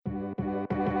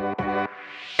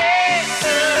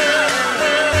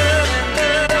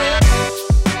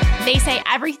say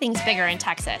everything's bigger in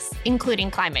Texas, including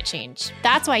climate change.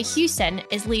 That's why Houston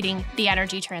is leading the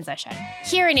energy transition.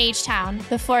 Here in H-Town,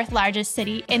 the fourth largest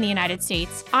city in the United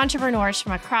States, entrepreneurs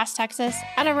from across Texas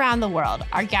and around the world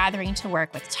are gathering to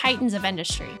work with titans of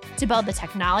industry to build the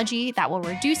technology that will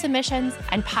reduce emissions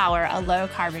and power a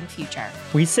low-carbon future.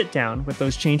 We sit down with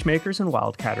those changemakers and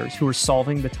wildcatters who are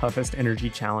solving the toughest energy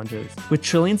challenges. With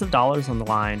trillions of dollars on the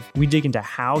line, we dig into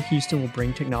how Houston will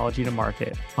bring technology to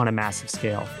market on a massive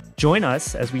scale. Join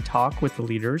us as we talk with the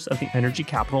leaders of the energy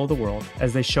capital of the world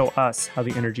as they show us how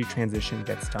the energy transition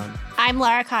gets done. I'm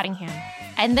Laura Cottingham,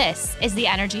 and this is the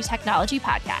Energy Technology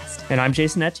Podcast. And I'm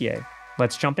Jason Etier.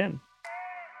 Let's jump in.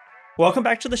 Welcome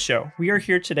back to the show. We are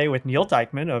here today with Neal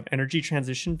Dikeman of Energy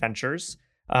Transition Ventures.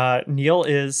 Neal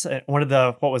is one of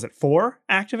the, 4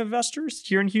 active investors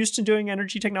here in Houston doing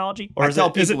energy technology? Or I tell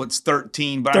people it's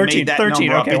 13, but 13, I made that 13,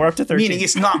 number okay, up. We're up to 13. Meaning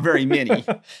it's not very many.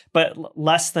 But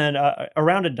less than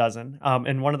around a dozen.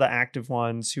 And one of the active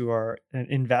ones who are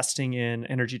investing in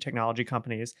energy technology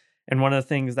companies. And one of the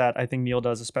things that I think Neal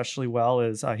does especially well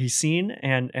is he's seen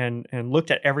and looked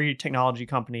at every technology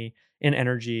company in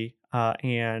energy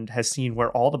and has seen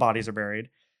where all the bodies are buried.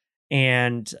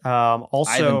 And also,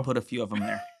 I even put a few of them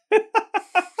there.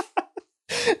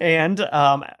 And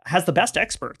has the best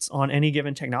experts on any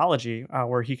given technology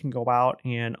where he can go out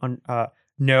and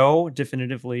know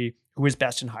definitively who is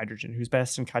best in hydrogen, who's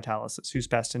best in catalysis, who's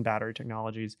best in battery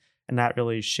technologies. And that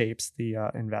really shapes the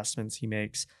investments he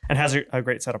makes and has a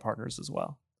great set of partners as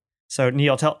well. So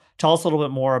Neal, tell us a little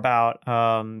bit more about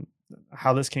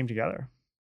how this came together.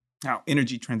 How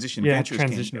Energy Transition Ventures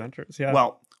Transition Ventures, yeah.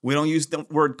 Well, we don't use the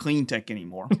word clean tech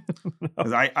anymore.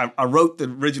 Because I wrote the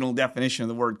original definition of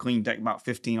the word clean tech about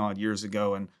 15 odd years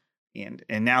ago, and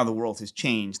now the world has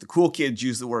changed. The cool kids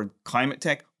use the word climate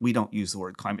tech. We don't use the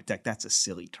word climate tech. That's a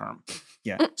silly term.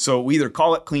 Yeah. So we either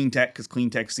call it clean tech because clean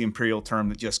tech is the imperial term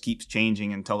that just keeps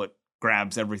changing until it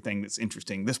grabs everything that's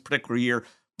interesting this particular year.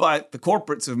 But the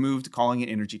corporates have moved to calling it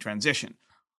energy transition.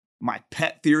 My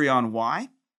pet theory on why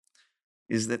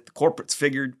is that the corporates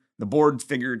figured, the board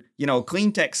figured,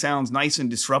 clean tech sounds nice and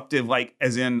disruptive, like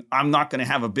as in I'm not going to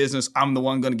have a business. I'm the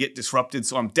one going to get disrupted.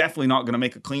 So I'm definitely not going to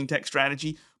make a clean tech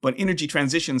strategy. But energy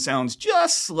transition sounds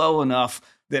just slow enough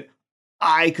that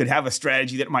I could have a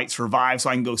strategy that might survive so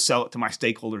I can go sell it to my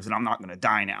stakeholders and I'm not going to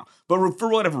die now. But for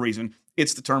whatever reason,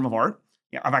 it's the term of art.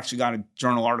 Yeah, I've actually got a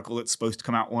journal article that's supposed to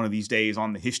come out one of these days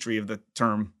on the history of the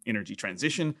term energy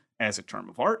transition as a term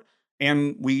of art.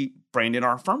 And we branded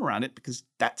our firm around it because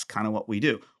that's kind of what we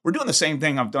do. We're doing the same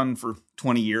thing I've done for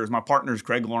 20 years. My partner is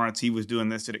Craig Lawrence. He was doing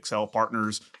this at Excel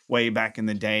Partners way back in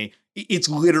the day. It's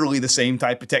literally the same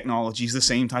type of technologies, the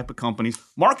same type of companies.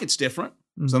 Market's different.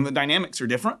 Mm-hmm. Some of the dynamics are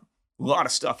different. A lot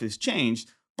of stuff has changed,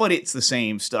 but it's the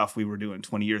same stuff we were doing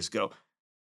 20 years ago.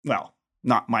 Well,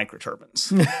 not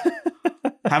microturbines.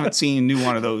 Haven't seen a new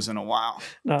one of those in a while.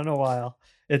 Not in a while.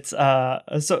 It's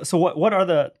so what are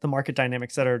the market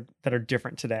dynamics that are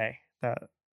different today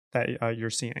that you're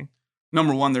seeing?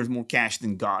 Number one, there's more cash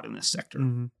than God in this sector.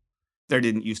 Mm-hmm. There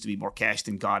didn't used to be more cash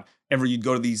than God. You'd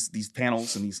go to these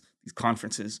panels and these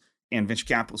conferences, and venture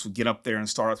capitalists would get up there and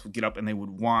startups would get up and they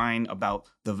would whine about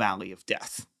the valley of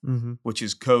death, mm-hmm. which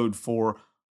is code for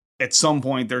at some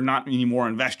point there are not any more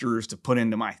investors to put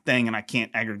into my thing, and I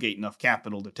can't aggregate enough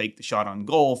capital to take the shot on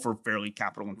goal for fairly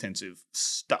capital intensive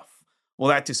stuff. Well,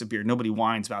 that disappeared. Nobody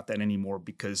whines about that anymore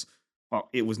because, well,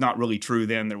 it was not really true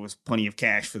then. There was plenty of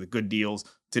cash for the good deals.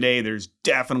 Today, there's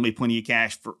definitely plenty of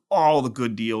cash for all the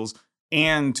good deals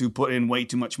and to put in way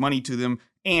too much money to them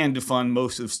and to fund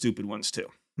most of the stupid ones too.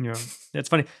 Yeah, it's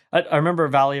funny. I remember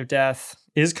Valley of Death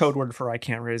is code word for I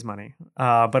can't raise money.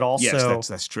 But also, yes,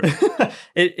 that's true.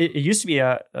 it used to be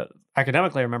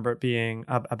academically. I remember it being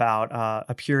about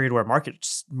a period where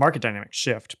market dynamics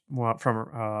shift from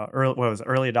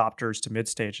early adopters to mid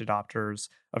stage adopters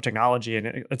of technology, and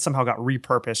it somehow got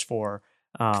repurposed for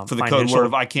the code word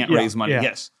of I can't raise money. Yeah.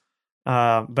 Yes,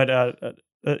 but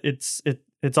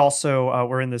it's also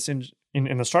we're in this.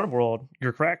 In the startup world,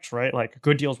 you're correct, right? Like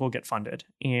good deals will get funded,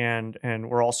 and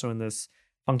we're also in this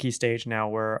funky stage now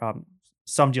where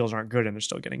some deals aren't good and they're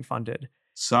still getting funded.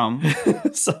 Some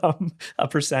a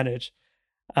percentage.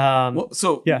 Look,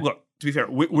 to be fair,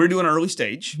 we're doing early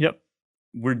stage. Yep.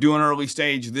 We're doing early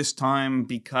stage this time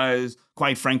because,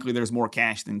 quite frankly, there's more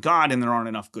cash than God and there aren't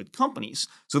enough good companies.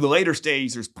 So the later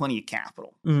stage, there's plenty of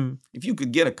capital. Mm-hmm. If you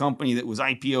could get a company that was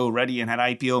IPO ready and had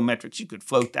IPO metrics, you could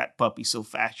float that puppy so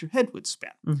fast your head would spin.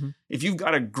 Mm-hmm. If you've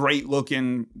got a great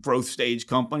looking growth stage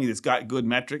company that's got good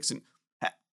metrics, and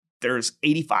there's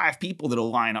 85 people that'll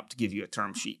line up to give you a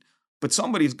term sheet, but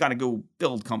somebody's got to go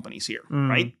build companies here,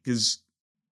 right? Because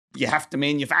you have to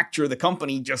manufacture the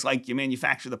company just like you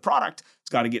manufacture the product. It's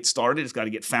got to get started. It's got to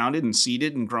get founded and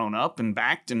seeded and grown up and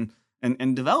backed and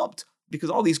developed, because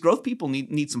all these growth people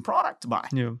need some product to buy.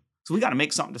 Yeah. So we got to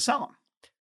make something to sell them.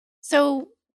 So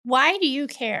why do you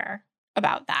care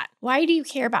about that? Why do you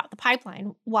care about the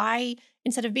pipeline? Why,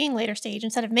 instead of being later stage,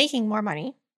 instead of making more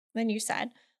money than you said,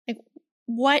 like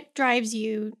what drives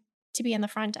you to be in the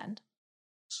front end?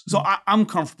 So I'm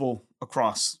comfortable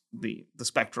across the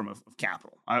spectrum of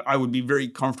capital. I would be very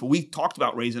comfortable. We talked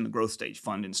about raising a growth stage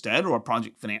fund instead, or a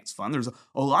project finance fund. There's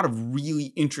a lot of really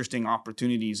interesting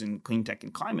opportunities in clean tech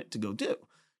and climate to go do.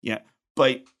 Yeah,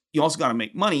 but you also got to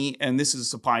make money, and this is a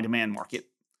supply-demand market.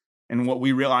 And what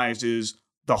we realized is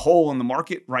the hole in the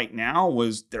market right now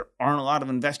was there aren't a lot of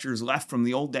investors left from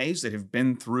the old days that have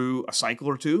been through a cycle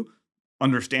or two,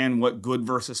 understand what good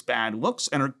versus bad looks,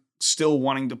 and are still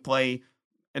wanting to play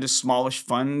at a smallish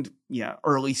fund,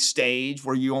 early stage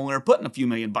where you only are putting a few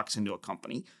 $1,000,000 into a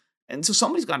company. And so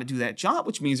somebody's got to do that job,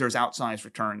 which means there's outsized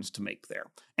returns to make there.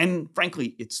 And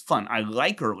frankly, it's fun. I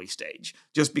like early stage.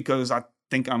 Just because I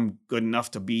think I'm good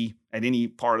enough to be at any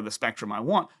part of the spectrum I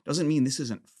want doesn't mean this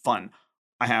isn't fun.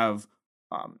 I have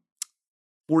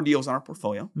 4 deals on our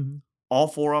portfolio. Mm-hmm. All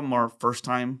 4 of them are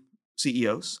first-time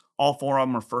CEOs. All 4 of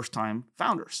them are first-time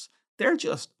founders. They're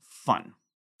just fun.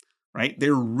 Right?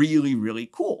 They're really, really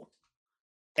cool.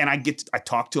 And I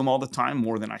talk to them all the time,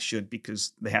 more than I should,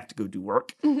 because they have to go do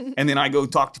work. And then I go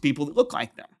talk to people that look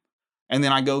like them. And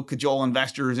then I go cajole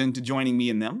investors into joining me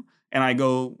in them. And I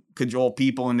go cajole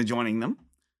people into joining them.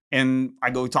 And I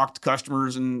go talk to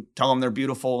customers and tell them they're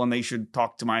beautiful and they should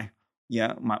talk to my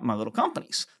little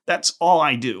companies. That's all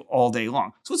I do all day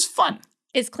long. So it's fun.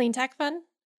 Is clean tech fun?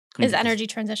 Is energy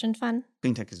transition fun?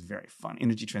 Clean tech is very fun.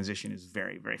 Energy transition is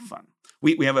very, very fun.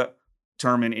 We have a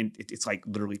term, and it's like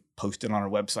literally posted on our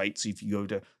website. So if you go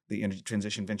to the Energy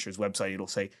Transition Ventures website, it'll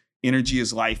say energy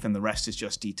is life and the rest is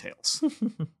just details.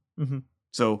 Mm-hmm.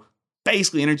 So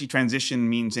basically energy transition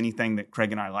means anything that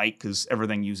Craig and I like, because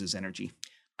everything uses energy.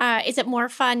 Is it more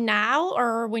fun now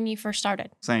or when you first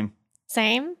started? Same.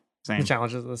 The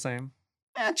challenges are the same.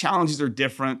 Challenges are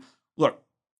different. Look,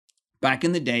 back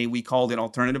in the day, we called it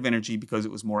alternative energy because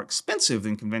it was more expensive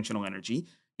than conventional energy.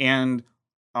 And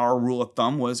our rule of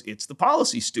thumb was, it's the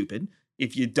policy, stupid.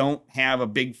 If you don't have a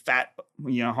big fat,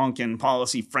 honking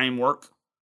policy framework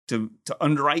to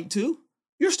underwrite to,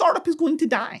 your startup is going to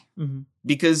die,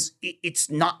 because it's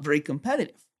not very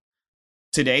competitive.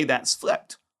 Today, that's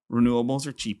flipped. Renewables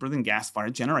are cheaper than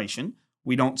gas-fired generation.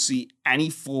 We don't see any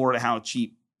floor to how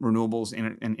cheap renewables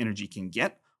and energy can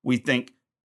get. We think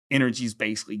energy is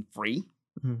basically free,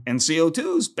 and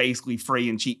CO2 is basically free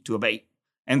and cheap to abate.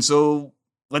 And so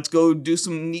let's go do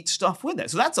some neat stuff with it.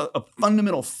 So that's a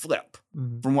fundamental flip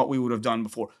from what we would have done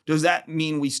before. Does that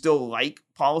mean we still like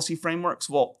policy frameworks?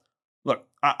 Well, look,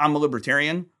 I'm a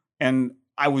libertarian, and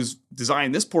I was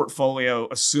designing this portfolio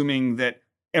assuming that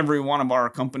every one of our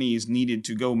companies needed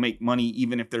to go make money,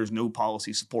 even if there's no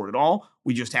policy support at all.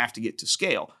 We just have to get to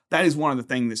scale. That is one of the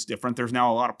things that's different. There's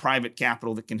now a lot of private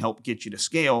capital that can help get you to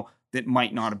scale that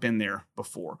might not have been there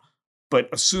before. But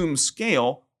assume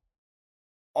scale.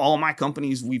 All of my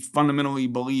companies, we fundamentally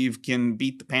believe, can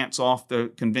beat the pants off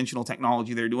the conventional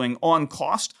technology they're doing on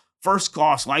cost, first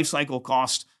cost, life cycle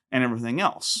cost, and everything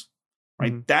else.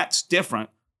 Right? That's different.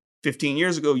 15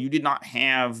 years ago, you did not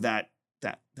have that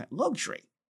luxury.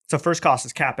 So first cost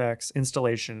is CapEx,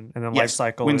 installation, and then life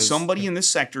cycle. When somebody in this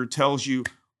sector tells you,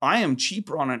 I am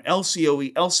cheaper on an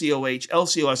LCOE, LCOH,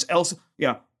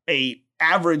 LCOS, a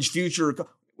average future,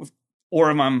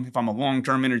 or if I'm a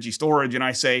long-term energy storage and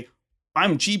I say,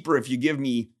 I'm cheaper if you give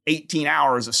me 18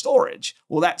 hours of storage.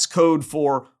 Well, that's code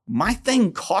for my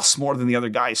thing costs more than the other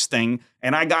guy's thing,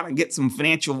 and I got to get some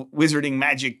financial wizarding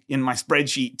magic in my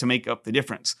spreadsheet to make up the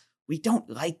difference. We don't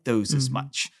like those as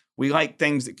much. We like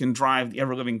things that can drive the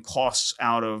ever-living costs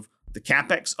out of the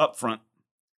CapEx upfront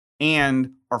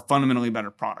and are fundamentally better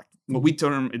product. What we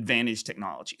term advantage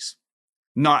technologies,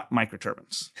 not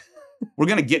microturbines. We're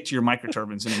going to get to your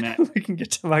microturbines in a minute. We can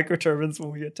get to microturbines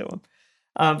when we get to them.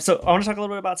 So I want to talk a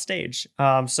little bit about stage.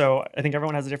 So I think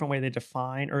everyone has a different way they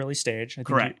define early stage. I think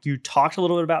Correct. You talked a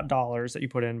little bit about dollars that you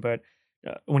put in, but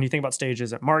when you think about stage, is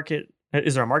there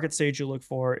a market stage you look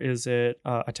for? Is it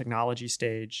a technology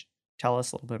stage? Tell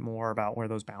us a little bit more about where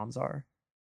those bounds are.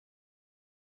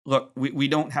 Look, we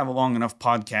don't have a long enough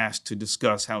podcast to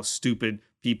discuss how stupid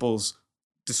people's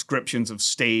descriptions of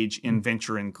stage in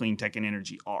venture and clean tech and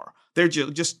energy are. They're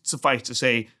just suffice to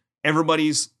say,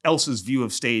 everybody else's view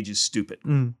of stage is stupid.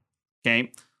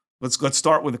 Okay, let's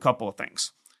start with a couple of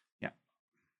things.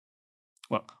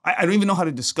 Well, I don't even know how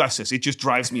to discuss this. It just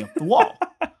drives me up the wall,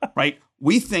 right?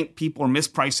 we think people are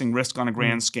mispricing risk on a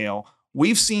grand scale.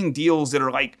 We've seen deals that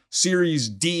are like Series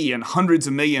D and hundreds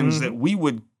of millions that we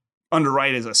would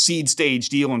underwrite as a seed stage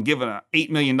deal and give it an $8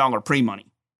 million pre-money.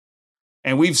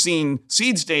 And we've seen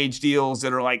seed stage deals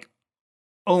that are like,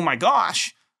 oh my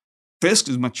gosh, Fisk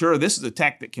is mature. This is a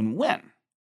tech that can win.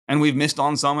 And we've missed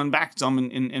on some and backed some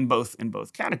in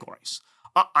both categories.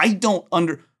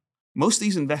 Most of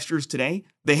these investors today,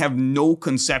 they have no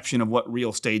conception of what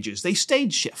real stage is. They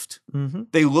stage shift.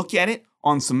 They look at it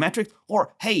on some metrics,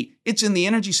 or hey, it's in the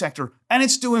energy sector and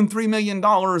it's doing $3 million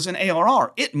in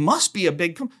ARR. It must be a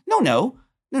big No.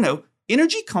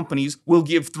 Energy companies will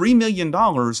give $3 million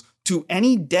to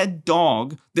any dead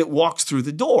dog that walks through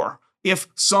the door. If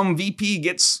some VP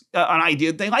gets an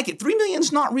idea they like it, $3 million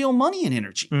is not real money in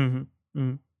energy.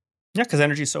 Yeah, because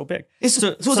energy is so big. So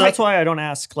like, that's why I don't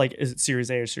ask, like, is it Series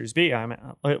A or Series B?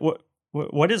 What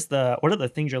are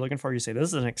the things you're looking for? You say this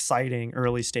is an exciting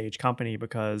early stage company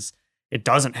because it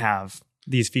doesn't have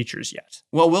these features yet.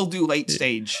 Well, we'll do late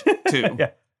stage too.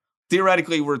 Yeah.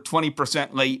 Theoretically, we're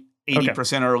 20% late,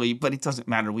 80% early, but it doesn't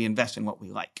matter. We invest in what we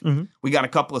like. We got a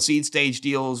couple of seed stage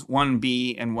deals,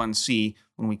 1B and 1C,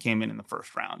 when we came in the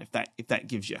first round. If that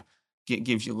gives you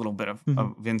a little bit of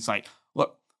insight.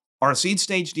 Look, our seed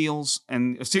stage deals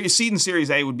and seed and Series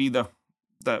A would be the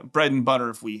bread and butter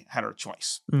if we had our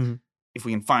choice, if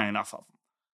we can find enough of them.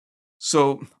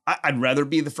 So I'd rather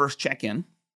be the first check in.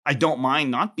 I don't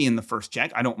mind not being the first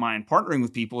check. I don't mind partnering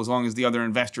with people as long as the other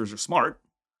investors are smart.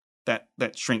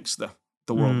 That shrinks the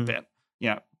world a bit.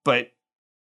 Yeah. But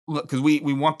look, because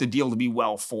we want the deal to be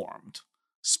well formed,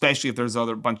 especially if there's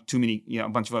a bunch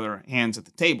of other hands at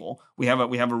the table. We have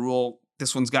a rule.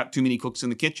 This one's got too many cooks in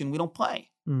the kitchen. We don't play.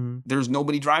 There's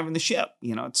nobody driving the ship.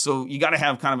 So you got to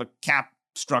have kind of a cap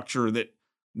structure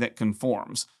that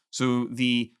conforms. So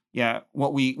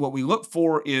what we look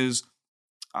for is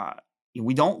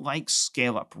we don't like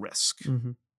scale up risk.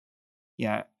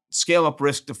 Scale up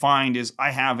risk defined as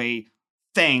I have a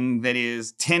thing that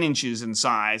is 10 inches in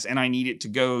size and I need it to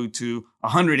go to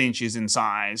 100 inches in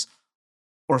size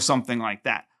or something like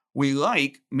that. We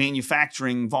like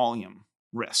manufacturing volume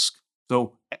risk.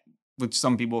 So, which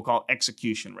some people call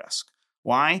execution risk.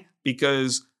 Why?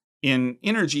 Because in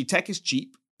energy, tech is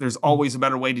cheap. There's always a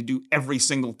better way to do every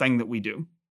single thing that we do.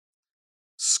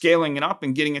 Scaling it up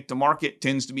and getting it to market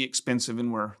tends to be expensive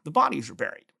and where the bodies are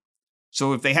buried.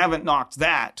 So if they haven't knocked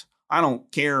that, I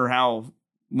don't care how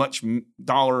much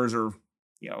dollars or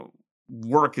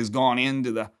work has gone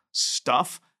into the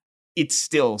stuff. It's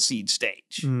still seed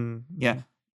stage.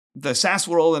 The SaaS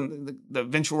world and the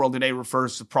venture world today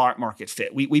refers to product market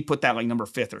fit. We put that like number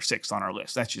 5th or 6th on our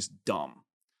list. That's just dumb,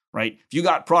 right? If you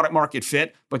got product market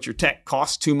fit, but your tech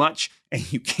costs too much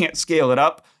and you can't scale it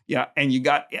up, and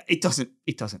it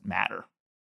doesn't matter,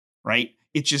 right?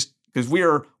 It's just because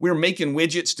we're making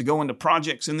widgets to go into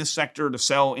projects in this sector to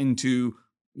sell into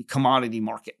commodity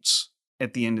markets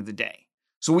at the end of the day.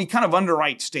 So we kind of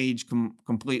underwrite stage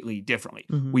completely differently.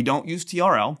 We don't use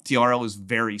TRL. TRL is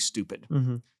very stupid.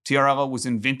 TRL was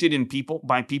invented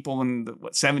by people in the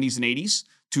 70s and 80s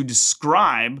to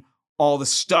describe all the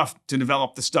stuff to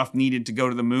develop the stuff needed to go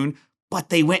to the moon. But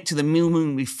they went to the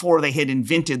moon before they had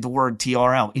invented the word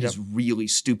TRL. It is really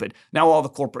stupid. Now all the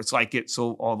corporates like it,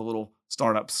 so all the little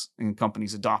startups and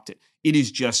companies adopt it. It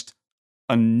is just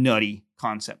a nutty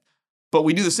concept. But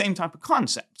we do the same type of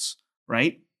concepts,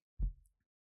 right?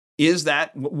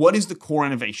 What is the core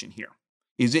innovation here?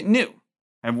 Is it new?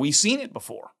 Have we seen it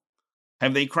before?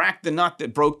 Have they cracked the nut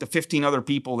that broke the 15 other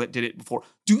people that did it before?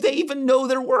 Do they even know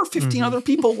there were 15 other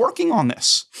people working on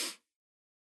this?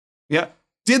 Yeah.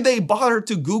 Did they bother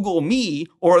to Google me,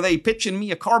 or are they pitching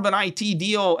me a carbon IT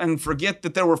deal and forget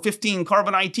that there were 15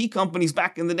 carbon IT companies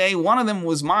back in the day? One of them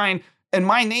was mine, and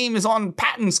my name is on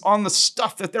patents on the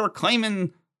stuff that they were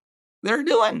claiming they're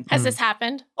doing. Has this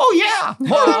happened? Oh, yeah.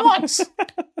 More than once.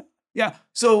 Yeah.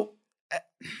 So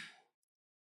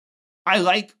I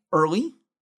like early,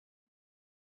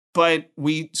 but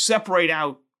we separate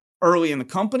out early in the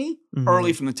company,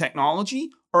 early from the technology,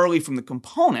 early from the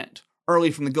component, early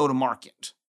from the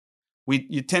go-to-market.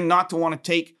 You tend not to want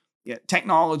to take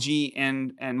technology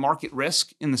and market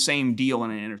risk in the same deal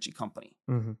in an energy company.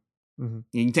 You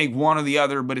can take one or the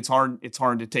other, but it's hard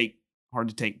to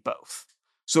take both.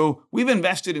 So we've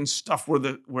invested in stuff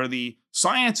where the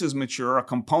science is mature, a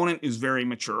component is very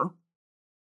mature,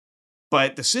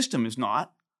 but the system is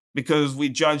not, because we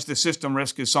judge the system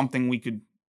risk as something we could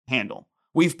handle.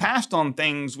 We've passed on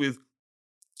things with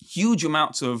huge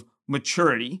amounts of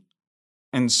maturity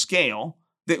and scale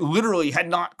that literally had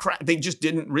not cracked. They just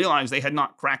didn't realize they had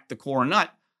not cracked the core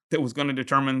nut that was going to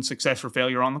determine success or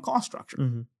failure on the cost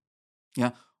structure.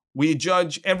 Yeah. We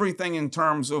judge everything in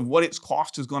terms of what its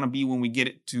cost is going to be when we get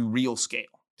it to real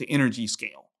scale, to energy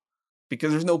scale,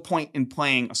 because there's no point in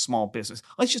playing a small business.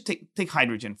 Let's just take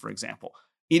hydrogen, for example.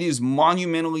 It is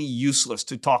monumentally useless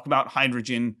to talk about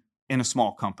hydrogen in a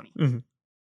small company. Mm-hmm.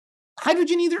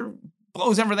 Hydrogen either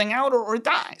blows everything out or it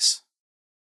dies,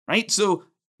 right? So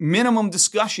minimum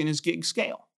discussion is gig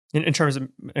scale. In terms of,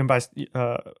 and by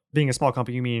being a small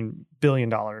company, you mean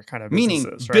billion-dollar kind of Meaning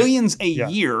businesses, right? billions a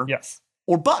year Yes.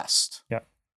 or bust. Yeah.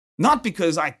 Not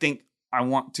because I think I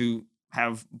want to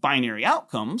have binary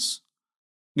outcomes.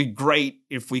 It'd be great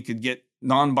if we could get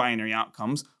non-binary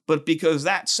outcomes, but because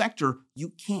that sector, you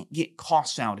can't get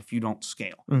costs out if you don't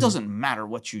scale. Mm-hmm. It doesn't matter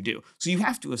what you do. So you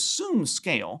have to assume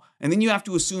scale, and then you have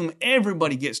to assume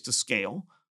everybody gets to scale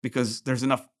because there's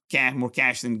enough cash, more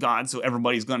cash than God, so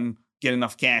everybody's going to get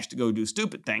enough cash to go do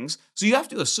stupid things. So you have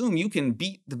to assume you can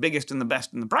beat the biggest and the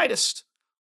best and the brightest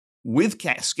with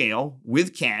scale,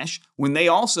 with cash, when they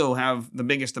also have the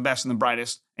biggest, the best, and the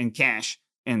brightest, and cash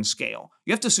and scale.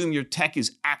 You have to assume your tech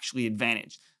is actually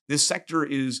advantaged. This sector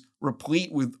is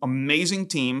replete with amazing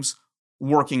teams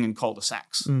working in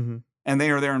cul-de-sacs. Mm-hmm. And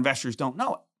their investors don't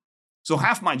know it. So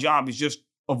half my job is just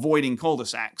avoiding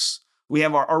cul-de-sacs. We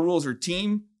have our rules are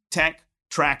team, tech,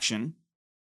 traction.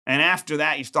 And after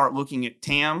that, you start looking at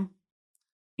TAM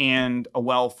and a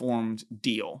well-formed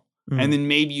deal. Mm-hmm. And then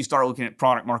maybe you start looking at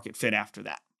product market fit after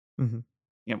that.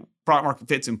 Mm-hmm. Product market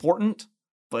fit's important,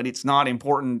 but it's not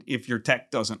important if your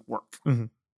tech doesn't work. Mm-hmm.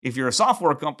 If you're a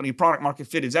software company, product market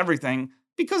fit is everything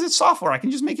because it's software. I can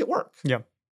just make it work. Yeah.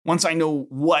 Once I know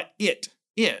what it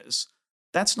is,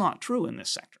 that's not true in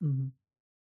this sector. Mm-hmm.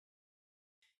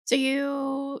 So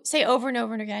you say over and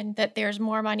over and again that there's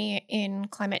more money in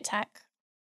climate tech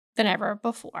than ever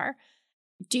before.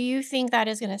 Do you think that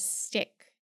is going to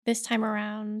stick this time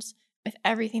around with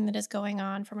everything that is going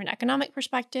on from an economic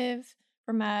perspective,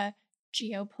 from a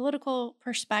geopolitical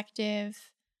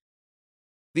perspective?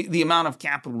 The amount of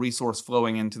capital resource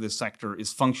flowing into this sector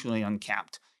is functionally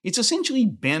uncapped. It's essentially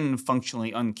been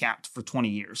functionally uncapped for 20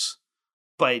 years,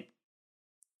 but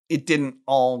it didn't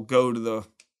all go to the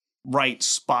right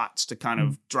spots to kind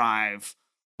of drive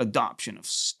adoption of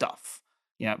stuff.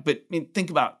 Yeah, but I mean, think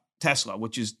about Tesla,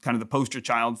 which is kind of the poster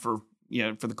child for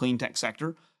the clean tech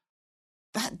sector.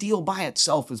 That deal by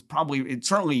itself is it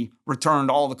certainly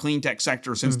returned all the clean tech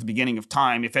sector since the beginning of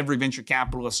time. If every venture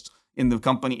capitalist in the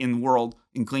company, in the world,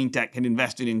 in clean tech had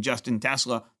invested in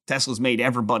Tesla, Tesla's made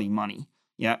everybody money.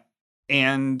 Yeah.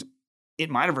 And it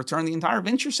might have returned the entire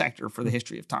venture sector for the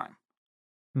history of time.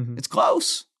 Mm-hmm. It's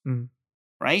close,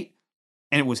 right?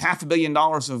 And it was $500 million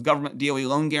of government DOE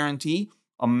loan guarantee,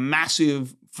 a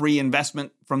massive free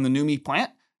investment from the NUMMI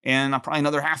plant, and probably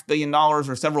another $500 million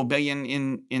or several billion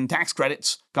in tax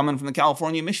credits coming from the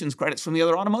California emissions credits from the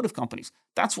other automotive companies.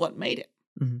 That's what made it,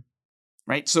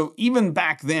 right? So even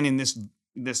back then in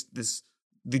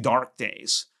the dark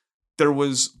days, there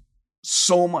was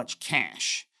so much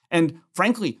cash. And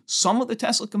frankly, some of the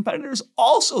Tesla competitors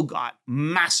also got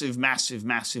massive, massive,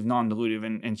 massive non-dilutive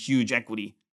and huge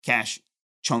equity cash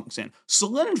chunks in.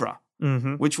 Solyndra,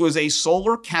 which was a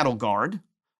solar cattle guard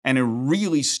and a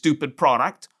really stupid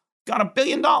product, got $1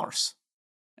 billion.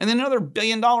 And then another $1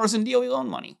 billion in DOE loan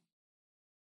money.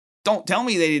 Don't tell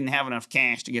me they didn't have enough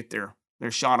cash to get their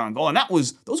shot on goal. And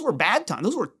those were bad times.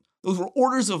 Those were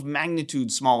orders of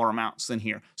magnitude smaller amounts than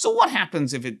here. So what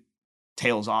happens if it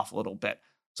tails off a little bit?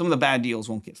 Some of the bad deals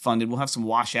won't get funded. We'll have some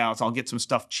washouts. I'll get some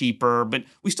stuff cheaper, but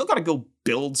we still got to go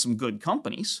build some good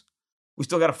companies. We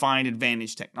still got to find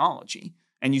advantage technology,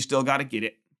 and you still got to get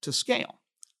it to scale.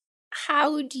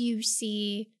 How do you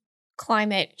see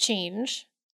climate change,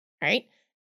 right,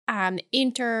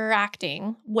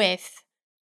 interacting with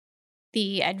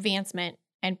the advancement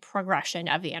and progression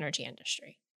of the energy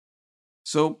industry?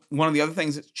 So one of the other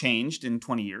things that's changed in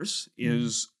 20 years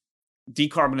is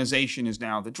decarbonization is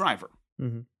now the driver.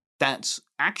 That's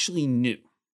actually new.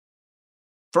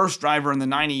 First driver in the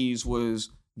 90s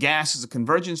was gas as a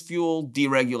convergence fuel,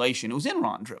 deregulation. It was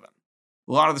Enron driven.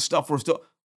 A lot of the stuff we're still...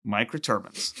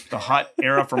 Microturbines. The hot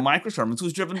era for microturbines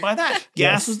was driven by that.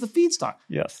 Gas was the feedstock.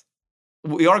 Yes.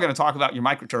 We are going to talk about your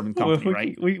microturbine company,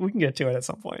 right? We can get to it at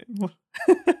some point.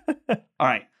 All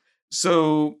right.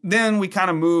 So then we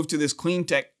kind of moved to this clean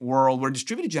tech world where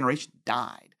distributed generation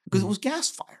died because it was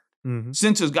gas-fired.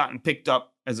 Since has gotten picked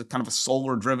up as a kind of a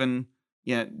solar-driven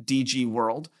DG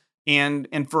world. And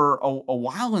for a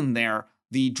while in there,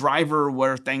 the driver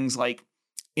were things like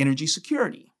energy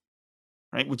security,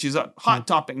 right? Which is a hot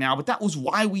topic now, but that was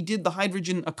why we did the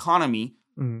hydrogen economy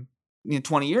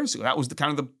 20 years ago. That was the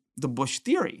kind of the Bush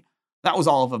theory. That was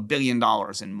all of $1 billion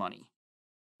in money.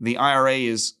 The IRA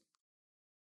is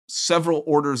several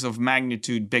orders of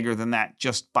magnitude bigger than that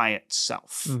just by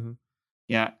itself.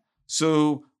 Yeah.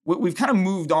 So we've kind of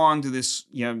moved on to this,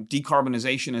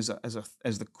 decarbonization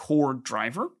as the core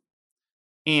driver.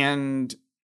 And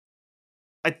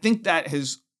I think that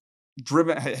has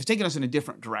taken us in a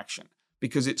different direction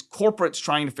because it's corporates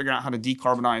trying to figure out how to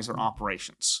decarbonize their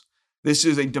operations. This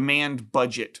is a demand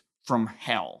budget from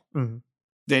hell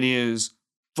that is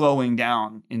flowing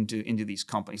down into these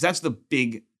companies. That's the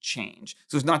big change.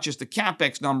 So it's not just the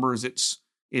CapEx numbers, it's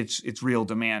real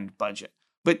demand budget.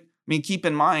 But I mean, keep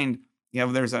in mind, a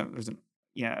lot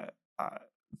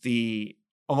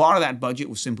of that budget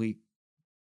was simply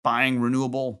buying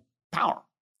renewable power.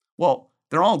 Well,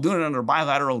 they're all doing it under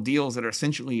bilateral deals that are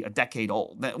essentially a decade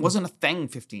old. That wasn't a thing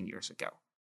 15 years ago.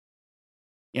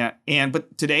 Yeah,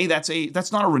 but today that's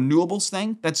not a renewables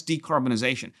thing. That's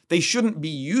decarbonization. They shouldn't be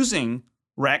using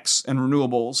RECs and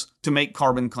renewables to make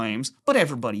carbon claims, but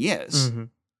everybody is.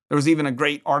 There was even a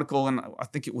great article, and I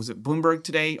think it was at Bloomberg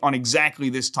today, on exactly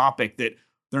this topic, that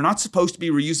they're not supposed to be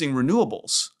reusing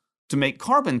renewables to make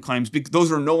carbon claims because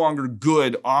those are no longer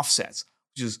good offsets.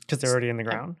 Which is because they're already in the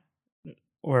ground,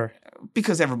 or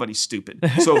because everybody's stupid.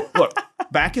 So look,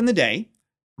 back in the day,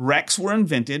 RECs were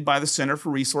invented by the Center for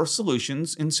Resource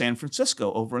Solutions in San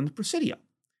Francisco over in the Presidio.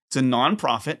 It's a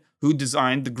nonprofit who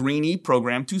designed the Green E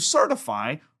program to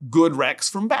certify good RECs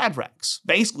from bad RECs.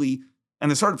 Basically, and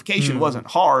the certification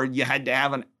wasn't hard. You had to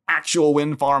have an actual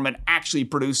wind farm and actually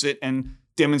produce it and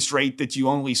demonstrate that you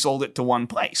only sold it to one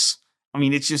place. I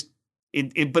mean, it's just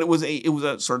but it was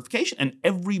a certification, and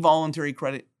every voluntary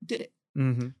credit did it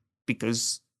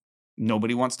because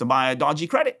nobody wants to buy a dodgy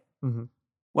credit.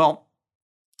 Well,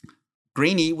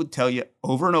 Green E would tell you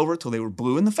over and over till they were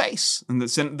blue in the face, and the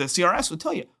CRS would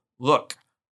tell you, look,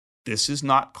 this is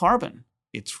not carbon.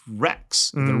 It's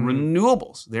RECs. They're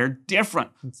renewables. They're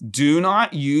different. Do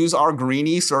not use our Green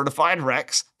E certified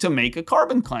RECs to make a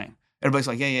carbon claim. Everybody's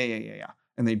like, yeah.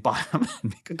 And they buy them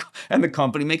and the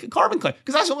company make a carbon claim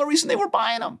because that's the only reason they were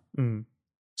buying them.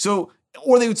 So,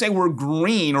 or they would say we're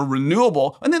green or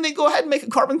renewable, and then they go ahead and make a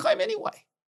carbon claim anyway.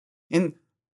 And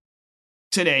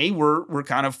today we're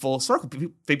kind of full circle,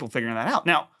 people figuring that out.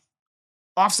 Now,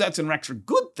 offsets and RECs are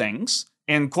good things,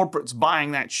 and corporates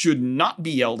buying that should not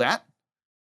be yelled at.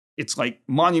 It's like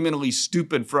monumentally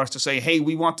stupid for us to say, hey,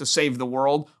 we want to save the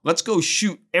world. Let's go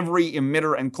shoot every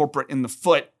emitter and corporate in the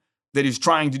foot that is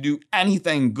trying to do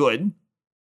anything good.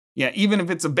 Yeah, even if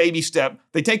it's a baby step,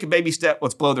 they take a baby step,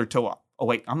 let's blow their toe up. Oh,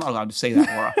 wait, I'm not allowed to say that,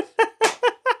 Laura.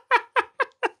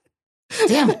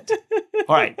 Damn it.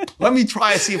 All right, let me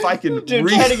try and see if I can try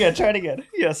it again.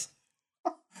 Yes.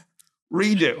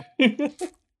 Redo.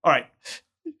 All right.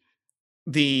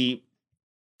 The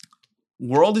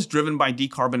world is driven by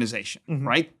decarbonization,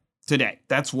 right? Today.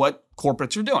 That's what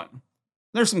corporates are doing.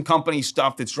 There's some company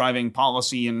stuff that's driving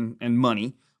policy and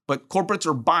money, but corporates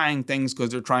are buying things because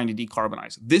they're trying to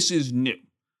decarbonize. This is new.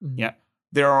 Yeah.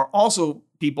 There are also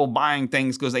people buying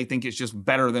things because they think it's just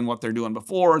better than what they're doing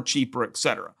before, cheaper, et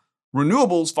cetera.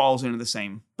 Renewables falls into the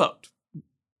same boat.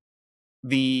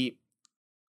 The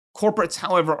corporates,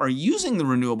 however, are using the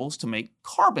renewables to make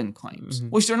carbon claims,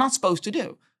 which they're not supposed to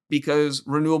do because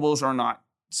renewables are not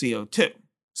CO2.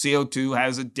 CO2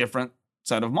 has a different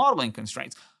set of modeling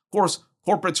constraints. Of course,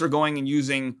 corporates are going and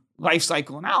using life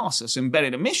cycle analysis,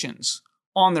 embedded emissions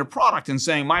on their product and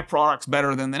saying my product's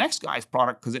better than the next guy's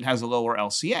product because it has a lower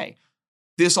LCA.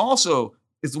 This also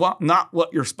is not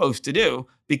what you're supposed to do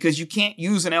because you can't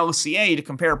use an LCA to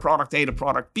compare product A to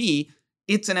product B.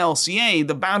 It's an LCA.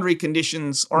 The boundary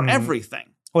conditions are everything.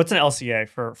 What's an LCA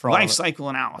for life cycle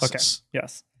analysis? Okay.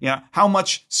 Yes. Yeah. How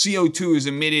much CO2 is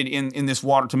emitted in this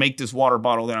water to make this water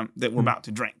bottle that we're about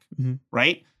to drink,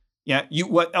 right? Yeah.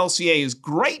 What LCA is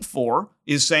great for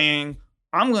is saying,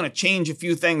 I'm going to change a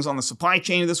few things on the supply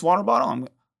chain of this water bottle,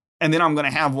 and then I'm going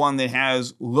to have one that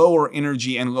has lower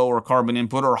energy and lower carbon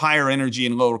input, or higher energy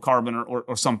and lower carbon,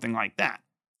 or something like that,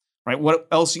 right? What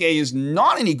LCA is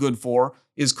not any good for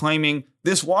is claiming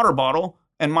this water bottle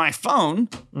and my phone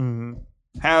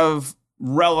have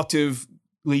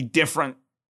relatively different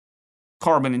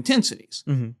carbon intensities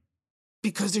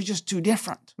because they're just too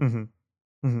different.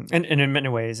 And in many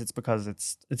ways, it's because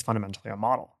it's fundamentally a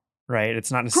model, right?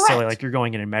 It's not necessarily like you're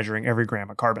going in and measuring every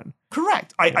gram of carbon.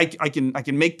 Correct. I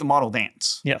can make the model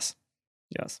dance. Yes.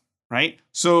 Right?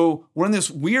 So we're in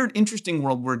this weird, interesting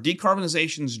world where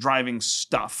decarbonization is driving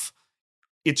stuff.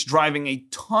 It's driving a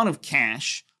ton of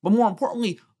cash, but more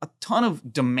importantly, a ton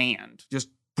of demand, just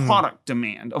product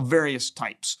demand of various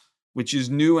types, which is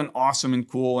new and awesome and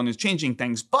cool and is changing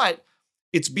things. But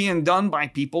it's being done by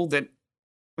people that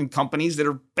in companies that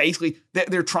are basically,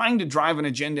 they're trying to drive an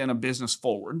agenda and a business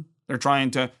forward. They're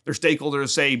trying to, their stakeholders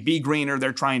say, be greener.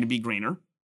 They're trying to be greener,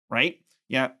 right?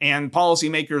 Yeah. And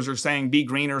policymakers are saying, be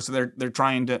greener. So they're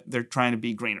trying to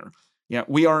be greener. Yeah.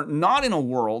 We are not in a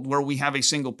world where we have a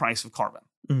single price of carbon.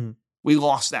 Mm-hmm. We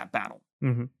lost that battle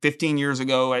 15 years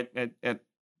ago at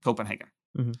Copenhagen.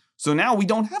 Mm-hmm. So now we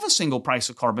don't have a single price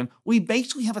of carbon. We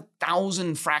basically have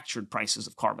 1,000 fractured prices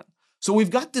of carbon. So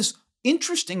we've got this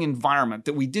interesting environment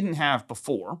that we didn't have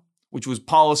before, which was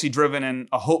policy driven and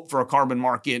a hope for a carbon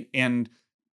market, and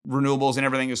renewables and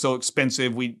everything is so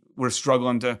expensive. We're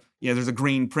struggling to, there's a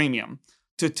green premium.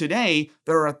 To today,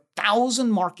 there are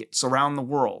 1,000 markets around the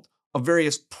world of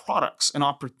various products and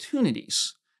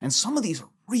opportunities. And some of these are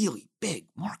really big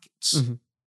markets,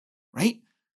 right?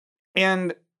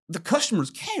 And the customers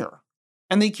care,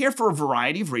 and they care for a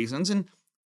variety of reasons. And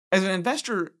as an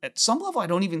investor, at some level, I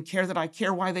don't even care that I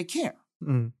care why they care.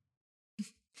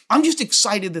 I'm just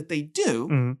excited that they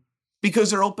do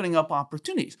because they're opening up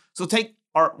opportunities. So take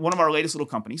one of our latest little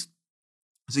companies.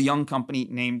 It's a young company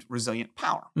named Resilient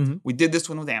Power. We did this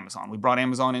one with Amazon. We brought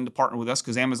Amazon in to partner with us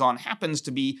because Amazon happens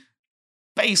to be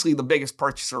basically the biggest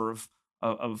purchaser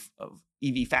of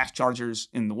EV fast chargers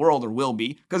in the world, or will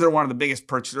be, because they're one of the biggest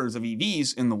purchasers of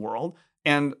EVs in the world.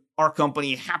 And our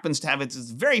company happens to have its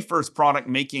very first product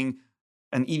making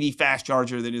an EV fast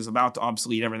charger that is about to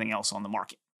obsolete everything else on the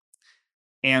market.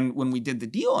 And when we did the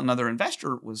deal, another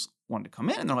investor wanted to come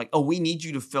in, and they're like, "Oh, we need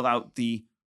you to fill out the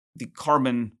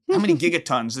carbon, how many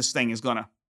gigatons this thing is gonna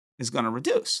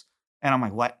reduce." And I'm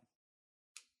like, "What?"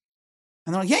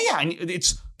 And they're like, yeah.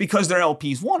 It's because their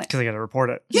LPs want it. Because they got to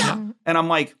report it. Yeah. And I'm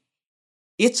like,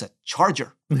 it's a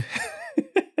charger. And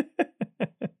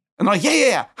they're like,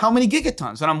 yeah. How many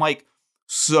gigatons? And I'm like,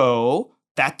 so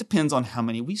that depends on how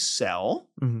many we sell,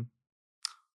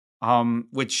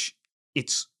 which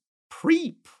it's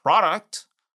pre-product.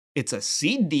 It's a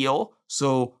seed deal.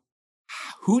 So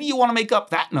who do you want to make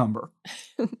up that number?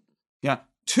 Yeah.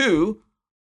 2,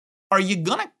 are you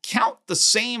going to count the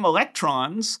same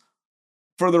electrons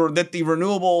that the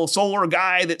renewable solar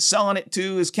guy that's selling it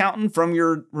to is counting from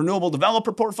your renewable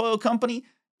developer portfolio company,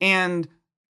 and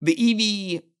the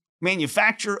EV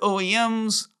manufacturer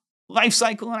OEM's life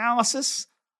cycle analysis,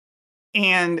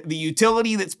 and the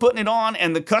utility that's putting it on,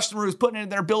 and the customer who's putting it in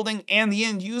their building, and the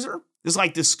end user? It's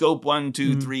like this scope 1,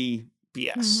 2, 3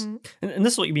 BS. And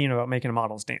this is what you mean about making a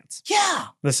models dance. Yeah.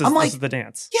 This is the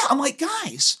dance. Yeah. I'm like,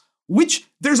 guys,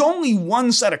 there's only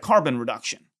one set of carbon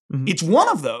reduction. It's one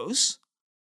of those.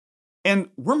 And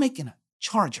we're making a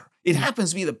charger. It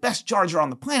happens to be the best charger on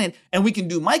the planet, and we can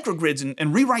do microgrids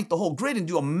and rewrite the whole grid and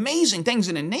do amazing things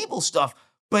and enable stuff.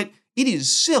 But it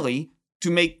is silly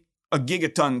to make a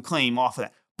gigaton claim off of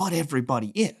that. But everybody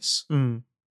is.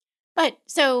 But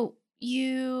so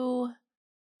you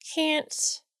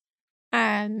can't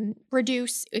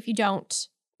reduce if you don't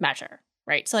measure,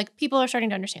 right? So like people are starting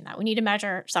to understand that. We need to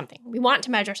measure something. We want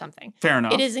to measure something. Fair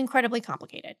enough. It is incredibly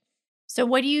complicated. So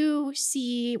what do you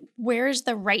see? Where's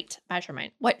the right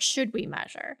measurement? What should we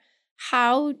measure?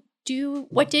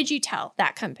 What did you tell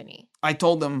that company? I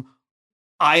told them,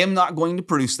 I am not going to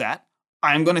produce that.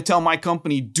 I'm going to tell my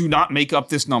company, do not make up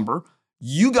this number.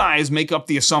 You guys make up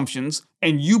the assumptions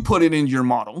and you put it into your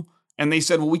model. And they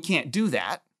said, well, we can't do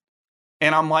that.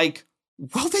 And I'm like,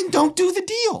 well, then don't do the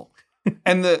deal.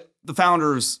 And the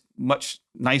founder is much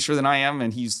nicer than I am.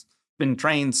 And he's been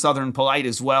trained Southern polite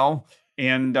as well.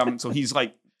 And so he's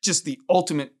like just the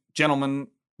ultimate gentleman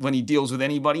when he deals with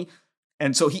anybody.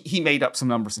 And so he made up some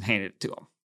numbers and handed it to him.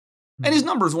 And his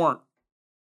numbers weren't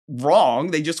wrong.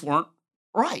 They just weren't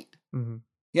right.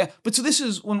 Yeah. But so this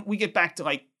is when we get back to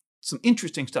like some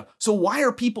interesting stuff. So why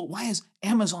is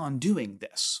Amazon doing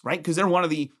this? Right? Because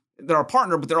they're a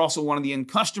partner, but they're also one of the end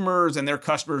customers, and their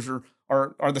customers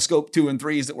are the scope 2 and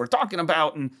 3s that we're talking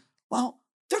about. And well,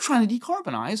 they're trying to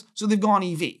decarbonize. So they've gone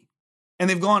EV. And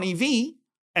they've gone EV,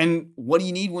 and what do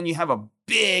you need when you have a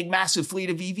big, massive fleet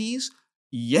of EVs?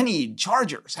 You need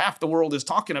chargers. Half the world is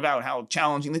talking about how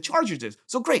challenging the chargers is.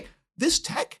 So great. This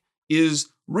tech is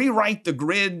rewrite the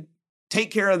grid,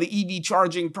 take care of the EV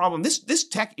charging problem. This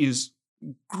tech is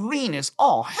green as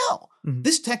all hell.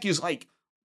 This tech is like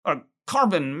a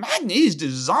carbon magnet. It is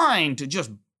designed to just,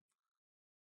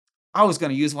 I was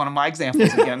going to use one of my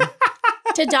examples again.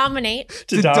 To dominate.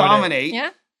 To dominate. Yeah.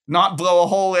 Not blow a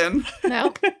hole in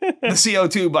the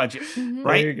CO2 budget,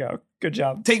 right? There you go. Good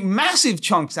job. Take massive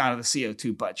chunks out of the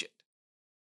CO2 budget.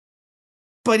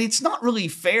 But it's not really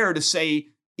fair to say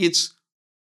it's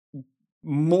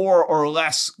more or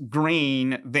less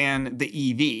green than the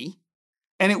EV.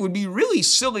 And it would be really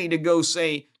silly to go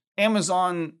say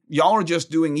Amazon, y'all are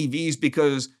just doing EVs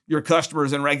because your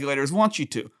customers and regulators want you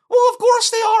to. Well, of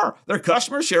course they are. Their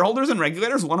customers, shareholders, and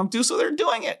regulators want them to, so they're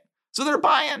doing it. So they're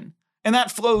buying. And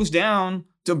that flows down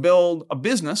to build a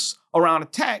business around a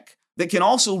tech that can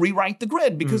also rewrite the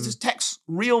grid, because this tech's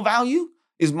real value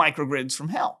is microgrids from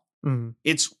hell.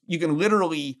 You can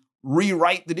literally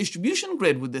rewrite the distribution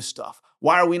grid with this stuff.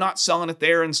 Why are we not selling it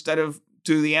there instead of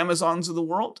to the Amazons of the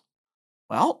world?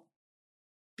 Well,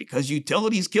 because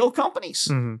utilities kill companies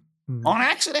on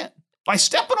accident by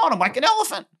stepping on them like an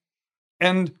elephant.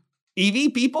 And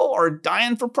EV people are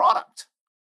dying for product.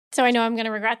 So I know I'm going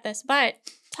to regret this, but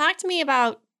talk to me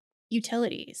about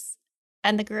utilities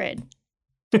and the grid.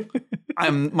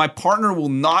 My partner will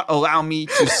not allow me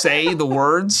to say the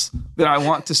words that I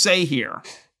want to say here.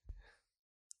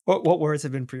 What words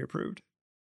have been pre-approved?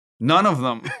 None of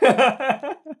them.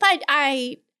 But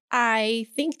I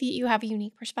think that you have a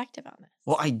unique perspective on this.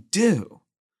 Well, I do.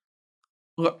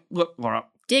 Look, Laura.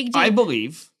 Dig deep. I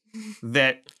believe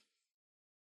that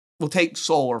we'll take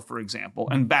solar, for example,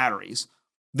 and batteries.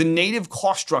 The native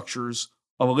cost structures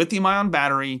of a lithium-ion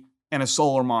battery and a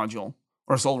solar module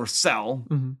or a solar cell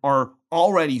are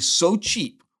already so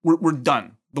cheap. We're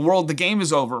done. The game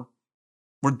is over.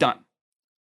 We're done.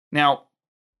 Now,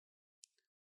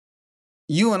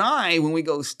 you and I, when we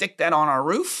go stick that on our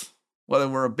roof, whether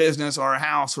we're a business or a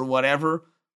house or whatever,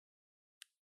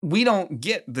 we don't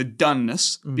get the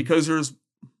doneness because there's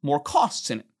more costs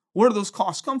in it. Where do those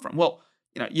costs come from? Well,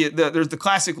 there's the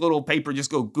classic little paper,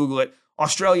 just go Google it.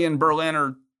 Australia and Berlin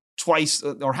are twice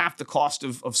or half the cost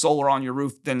of solar on your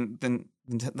roof than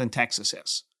Texas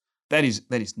is. That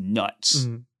is nuts,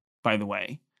 by the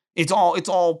way. It's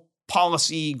all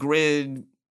policy, grid,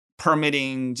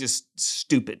 permitting, just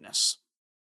stupidness.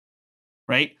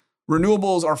 Right?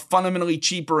 Renewables are fundamentally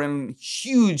cheaper in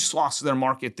huge swaths of their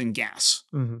market than gas,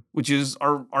 which is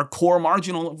our core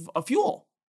marginal of fuel.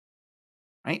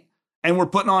 Right? And we're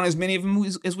putting on as many of them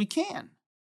as we can.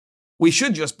 We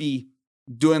should just be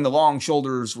doing the long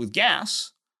shoulders with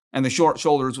gas and the short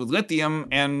shoulders with lithium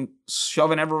and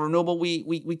shoving every renewable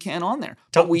we can on there.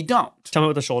 But we don't. Tell me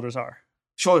what the shoulders are.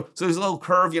 So there's a little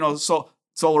curve,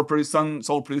 solar produced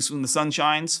when the sun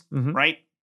shines, right?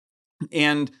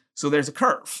 And so there's a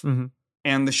curve.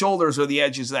 And the shoulders are the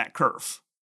edges of that curve.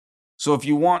 So if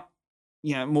you want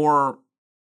more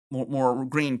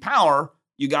green power,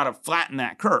 you got to flatten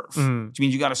that curve, which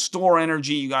means you got to store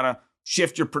energy, you got to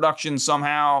shift your production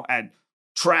somehow, add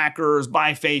trackers,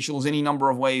 bifacials, any number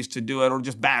of ways to do it, or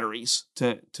just batteries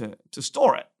to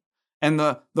store it. And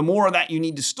the more of that you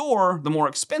need to store, the more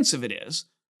expensive it is,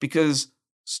 because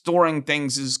storing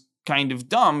things is kind of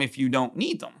dumb if you don't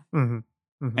need them.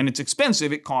 And it's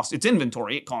expensive, it's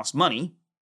inventory, it costs money.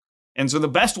 And so the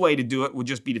best way to do it would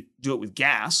just be to do it with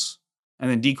gas and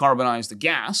then decarbonize the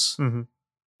gas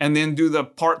and then do the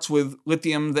parts with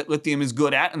lithium that lithium is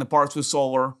good at and the parts with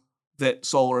solar that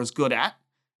solar is good at.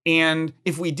 And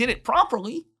if we did it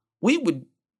properly, we would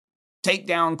take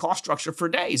down cost structure for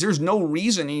days. There's no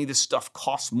reason any of this stuff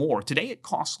costs more. Today it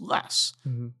costs less.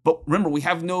 But remember, we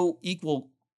have no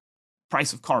equal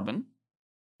price of carbon.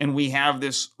 And we have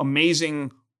this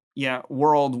amazing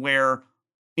world where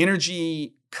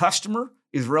energy customer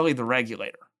is really the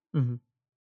regulator.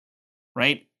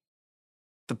 Right?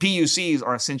 The PUCs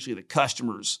are essentially the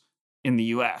customers in the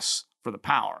US for the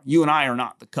power. You and I are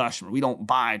not the customer. We don't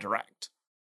buy direct.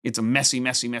 It's a messy,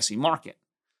 messy, messy market.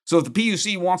 So if the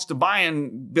PUC wants to buy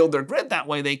and build their grid that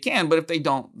way, they can. But if they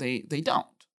don't, they don't.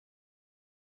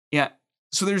 Yeah.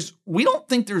 So we don't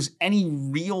think there's any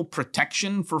real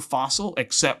protection for fossil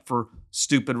except for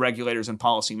stupid regulators and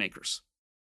policymakers.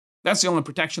 That's the only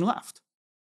protection left.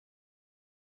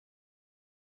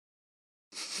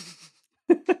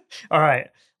 All right.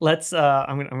 Let's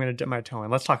I'm gonna dip my toe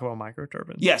in. Let's talk about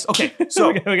microturbines. Yes. Okay.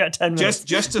 So we got 10 minutes.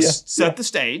 Just to set the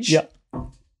stage. Yeah.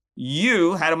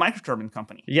 You had a microturbine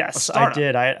company. Yes, I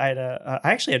did. I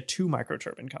actually had 2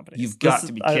 microturbine companies. You've got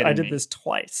to be kidding me. I did this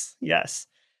twice. Yes.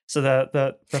 So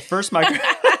the first micro,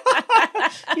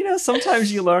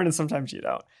 sometimes you learn and sometimes you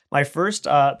don't. The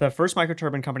first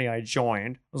microturbine company I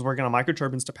joined was working on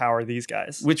microturbines to power these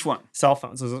guys. Which one? Cell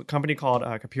phones. There's a company called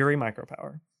Kapiri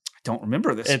Micropower. I don't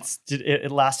remember this. It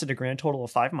lasted a grand total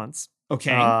of 5 months.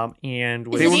 Okay. Is And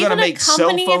they it were going to even make a cell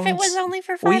company phones. if it was only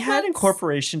for 5 We months? had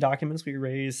incorporation documents. We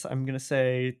raised, I'm going to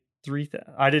say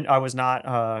I was not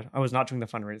doing the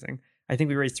fundraising. I think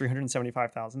we raised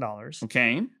 $375,000.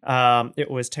 Okay.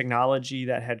 It was technology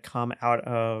that had come out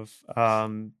of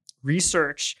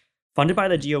research funded by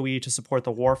the DOE to support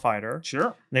the warfighter.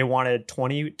 Sure. They wanted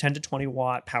 10 to 20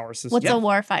 watt power systems. What's a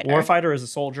warfighter? Warfighter is a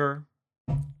soldier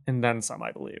and then some,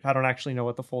 I believe. I don't actually know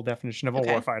what the full definition of a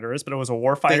Okay. warfighter is, but it was a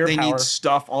warfighter They power. need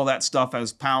stuff, all that stuff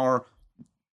as power.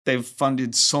 They've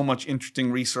funded so much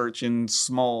interesting research in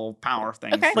small power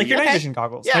things. Okay. for Like your years. night vision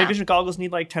goggles. Yeah. Night vision goggles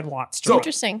need like 10 watts to So- run.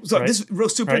 Interesting. So Right. this is real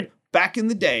stupid. Right. Back in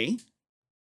the day,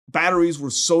 batteries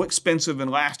were so expensive and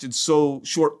lasted so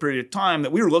short period of time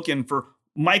that we were looking for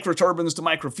microturbines to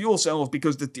micro fuel cells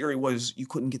because the theory was you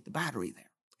couldn't get the battery there.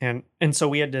 And so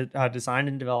we had to designed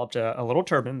and developed a little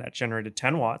turbine that generated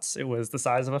 10 watts. It was the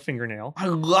size of a fingernail I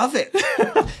love it.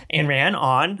 and ran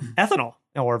on ethanol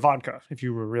or vodka, if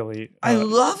you were really I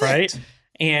love right. it.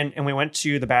 And we went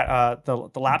to the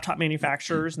laptop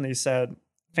manufacturers and they said,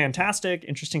 fantastic,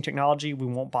 interesting technology. We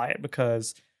won't buy it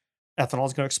because ethanol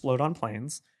is going to explode on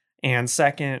planes. And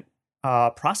second,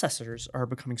 processors are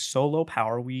becoming so low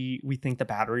power, we think the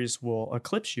batteries will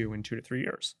eclipse you in 2 to 3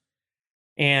 years.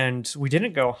 And we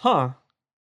didn't go,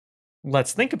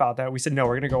 let's think about that. We said, no,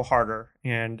 we're going to go harder.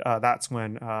 And that's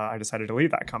when I decided to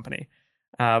leave that company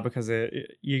because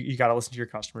you got to listen to your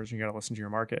customers and you got to listen to your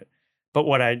market. But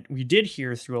what we did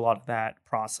hear through a lot of that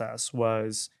process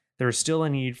was there's still a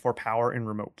need for power in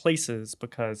remote places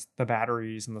because the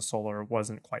batteries and the solar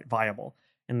wasn't quite viable.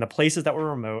 And the places that were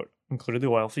remote included the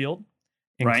oil field,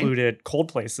 Right. included cold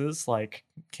places like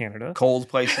Canada, Cold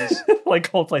places.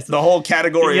 like cold places. The whole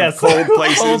category Yes. of cold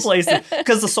places. Cold places.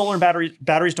 Because the solar and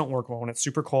batteries don't work well when it's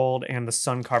super cold, and the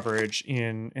sun coverage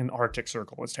in the Arctic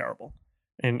Circle was terrible,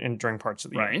 and during parts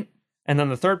of the year. Right. And then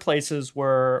the third places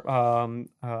were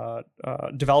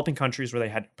developing countries where they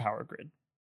had a power grid.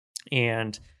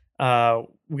 And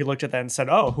we looked at that and said,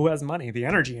 oh, who has money? The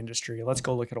energy industry. Let's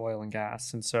go look at oil and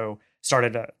gas. And so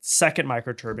started a second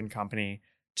microturbine company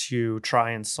to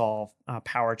try and solve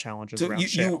power challenges So around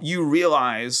shale. you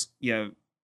realize, the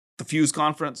Fuse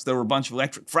conference, there were a bunch of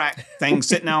electric frac things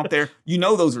sitting out there. You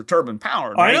know those are turbine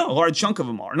powered, I right? know. A large chunk of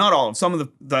them are. Not all of them. Some of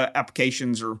the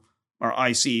applications are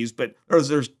ICs, but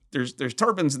there's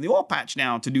turbines in the oil patch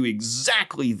now to do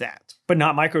exactly that. But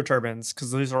not microturbines,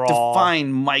 because these are all...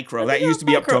 Define micro. They're That used to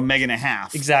be up to micro. 1.5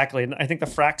 megawatts. Exactly. And I think the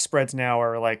frac spreads now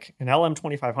are like an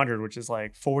LM2500, which is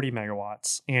like 40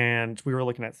 megawatts. And we were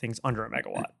looking at things under a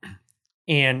megawatt.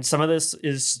 And some of this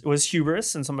was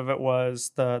hubris, and some of it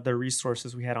was the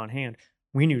resources we had on hand.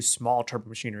 We knew small turbo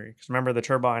machinery. Because remember, the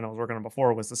turbine I was working on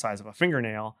before was the size of a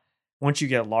fingernail. Once you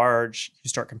get large, you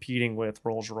start competing with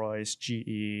Rolls-Royce,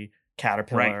 GE,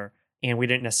 Caterpillar, and we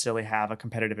didn't necessarily have a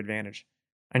competitive advantage.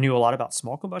 I knew a lot about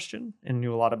small combustion and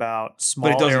knew a lot about small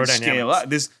But it doesn't aerodynamics. scale up.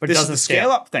 This But it is doesn't the scale.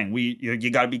 scale up thing. You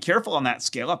got to be careful on that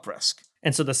scale up risk.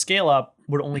 And so the scale up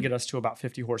would only get us to about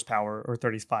 50 horsepower or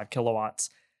 35 kilowatts,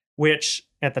 which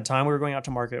at the time we were going out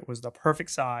to market was the perfect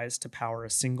size to power a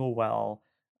single well,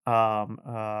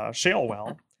 shale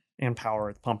well, and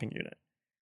power the pumping unit.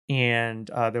 And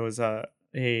there was a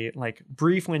like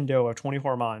brief window of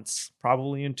 24 months,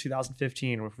 probably in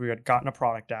 2015, where if we had gotten a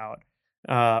product out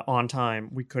on time,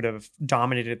 we could have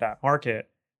dominated that market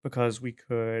because we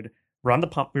could run the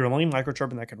pump. We were the only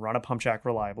microturbine that could run a pump jack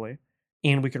reliably,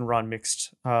 and we can run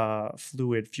mixed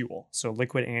fluid fuel, so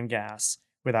liquid and gas,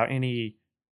 without any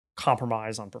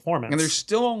compromise on performance. And there's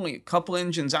still only a couple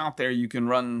engines out there you can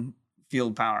run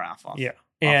field power off of. Yeah.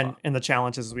 And the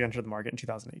challenge is we entered the market in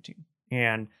 2018,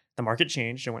 and the market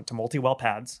changed and went to multi-well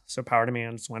pads. So power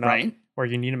demands went up Right. where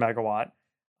you need a megawatt,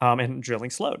 and drilling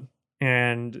slowed.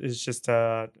 And it's just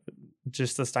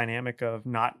this dynamic of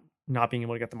not being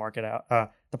able to get the market out,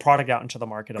 the product out into the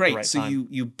market at the Great. right So time.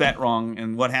 you bet wrong,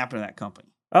 and what happened to that company?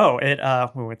 Oh,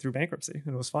 we went through bankruptcy.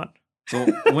 It was fun. So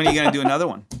when are you going to do another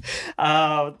one?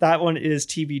 That one is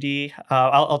TBD.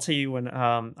 I'll tell you, when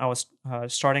I was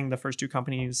starting the first two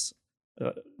companies,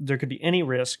 there could be any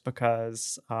risk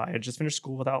because I had just finished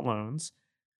school without loans.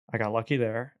 I got lucky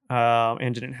there,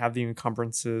 and didn't have the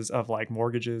encumbrances of like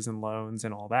mortgages and loans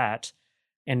and all that.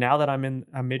 And now that I'm in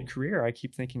a mid-career, I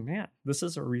keep thinking, man, this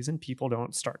is a reason people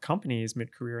don't start companies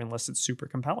mid-career unless it's super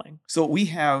compelling. So we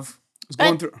have I was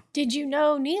going through. Did you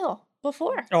know Neal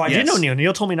before? Oh, I did Yes. know Neal.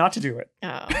 Neal told me not to do it. Oh.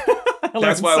 I learned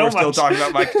That's why so we're still much. talking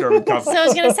about microturbine companies. So I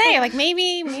was gonna say, like,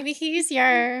 maybe he's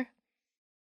your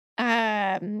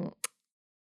Neal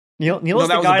No, is that the was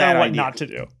a guide bad on what idea. not to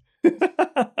do.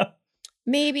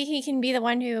 maybe he can be the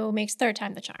one who makes third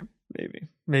time the charm.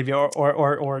 Maybe,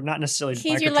 or not necessarily.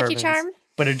 He's your lucky microturbines, charm.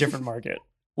 but a different market.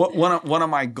 One of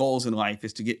my goals in life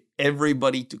is to get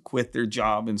everybody to quit their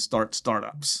job and start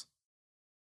startups.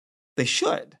 They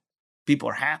should. People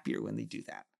are happier when they do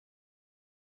that.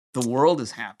 The world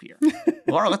is happier.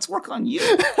 Laura, let's work on you.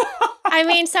 I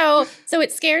mean, so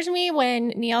it scares me when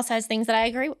Neal says things that I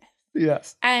agree with.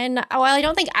 Yes. And while I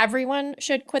don't think everyone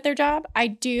should quit their job, I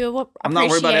do I'm not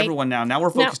worried about everyone now. Now we're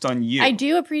focused on you. I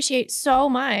do appreciate so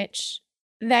much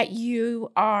that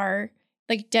you are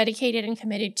like dedicated and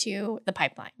committed to the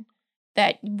pipeline.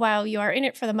 That while you are in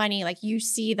it for the money, like you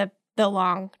see the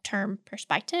long-term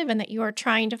perspective, and that you are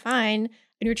trying to find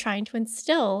and you're trying to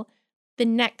instill the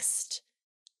next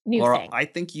new Laura, thing. I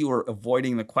think you are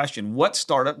avoiding the question. What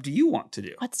startup do you want to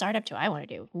do? What startup do I want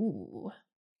to do? Ooh.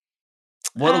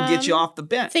 What'll get you off the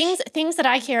bench? Things that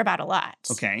I care about a lot.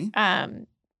 Okay.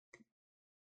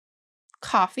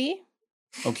 Coffee.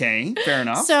 Okay, fair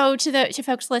enough. So to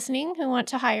folks listening who want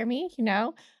to hire me,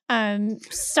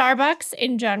 Starbucks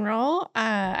in general.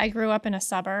 I grew up in a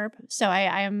suburb, so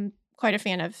I am quite a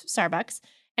fan of Starbucks,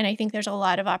 and I think there's a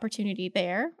lot of opportunity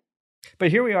there.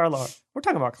 But here we are, Laura. We're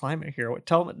talking about climate here.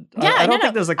 Tell me. I don't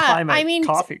think there's a climate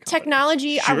coffee company.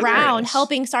 Technology around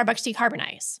helping Starbucks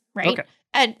decarbonize, right? Okay.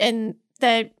 And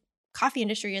the coffee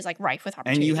industry is like rife with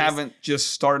opportunities. And you haven't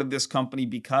just started this company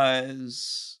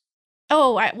because...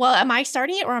 Oh, well, am I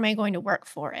starting it or am I going to work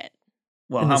for it?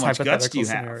 Well, how much guts do you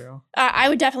have? I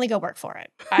would definitely go work for it.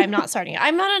 I'm not starting it.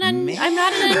 I'm not an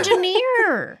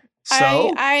engineer.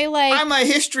 So I'm a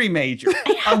history major.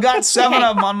 I've got 7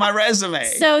 of them on my resume.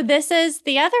 So this is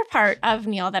the other part of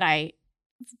Neal that I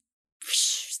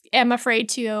am afraid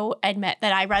to admit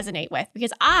that I resonate with,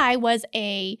 because I was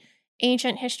a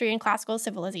ancient history and classical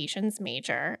civilizations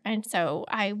major, and so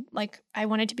I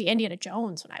wanted to be Indiana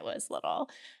Jones when I was little,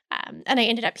 and I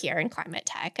ended up here in climate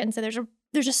tech, and so there's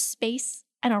a space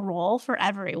and a role for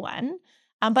everyone.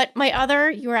 But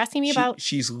you were asking me about.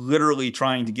 She's literally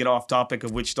trying to get off topic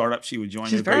of which startup she would join.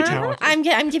 She's very talented.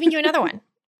 I'm giving you another one.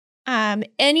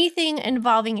 Anything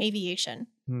involving aviation.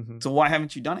 Mm-hmm. So why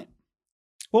haven't you done it?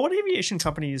 Well, what aviation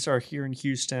companies are here in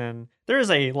Houston? There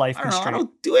is a life constraint. I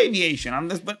don't do aviation. I'm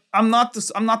not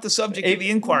the subject of the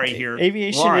inquiry here.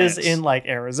 Aviation Lawrence. is in like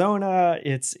Arizona,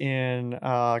 it's in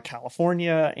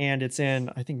California, and it's in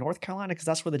I think North Carolina, because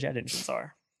that's where the jet engines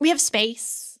are. We have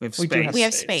space. We have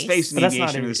space. Space and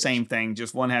aviation are the same thing.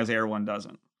 Just one has air, one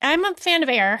doesn't. I'm a fan of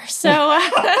air, so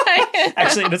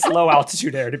actually, it's low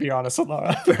altitude air, to be honest with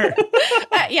Laura.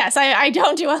 Yes, I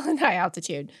don't do well in high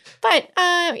altitude, but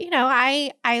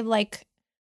I like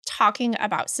talking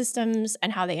about systems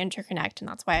and how they interconnect, and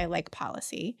that's why I like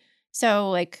policy. So,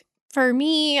 like for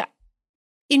me,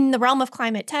 in the realm of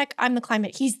climate tech, I'm the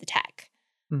climate. He's the tech.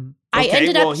 Mm-hmm. I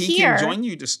ended up he here. Can join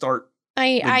you to start.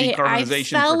 I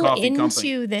fell for coffee into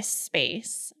company. this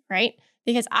space, right?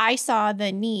 Because I saw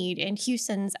the need in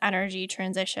Houston's energy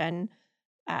transition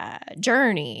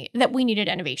journey that we needed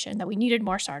innovation, that we needed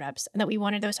more startups, and that we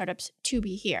wanted those startups to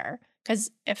be here. Because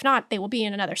if not, they will be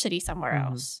in another city somewhere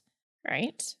else,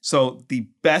 right? So the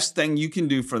best thing you can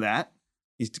do for that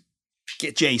is to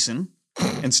get Jason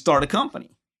and start a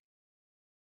company.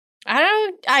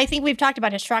 I think we've talked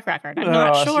about his track record. I'm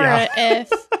not sure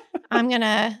if I'm going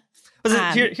to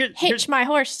hitch my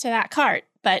horse to that cart.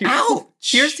 But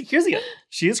here's the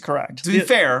she is correct. To be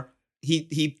fair,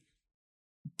 he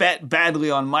bet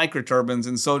badly on microturbines,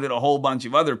 and so did a whole bunch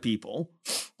of other people.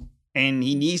 And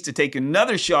he needs to take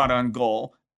another shot on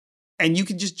goal, and you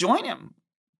can just join him.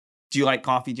 Do you like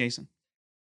coffee, Jason?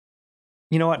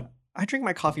 You know what? I drink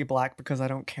my coffee black because I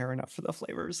don't care enough for the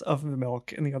flavors of the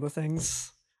milk and the other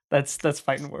things. That's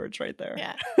fighting words right there.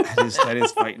 Yeah. that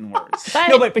is fighting words.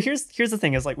 But here's the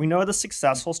thing is, like, we know the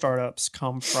successful startups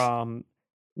come from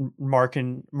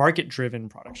market driven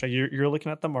products. Right? You're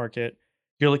looking at the market.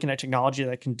 You're looking at technology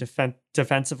that can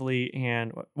defensively,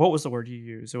 and what was the word you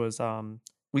used? It was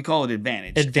we call it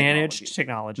advantaged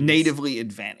technology. Natively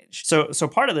advantaged. So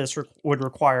part of this would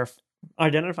require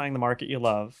identifying the market you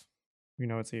love. We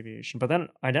know it's aviation, but then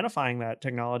identifying that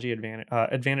technology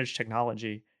advantage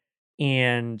technology.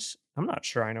 And I'm not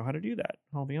sure I know how to do that.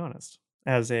 I'll be honest.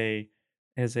 As someone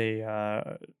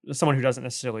who doesn't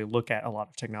necessarily look at a lot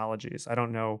of technologies, I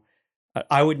don't know.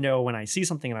 I would know when I see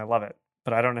something and I love it,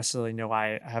 but I don't necessarily know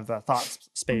I have the thought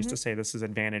space to say this is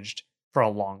advantaged for a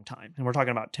long time. And we're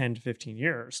talking about 10 to 15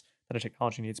 years that a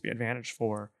technology needs to be advantaged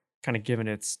for, kind of given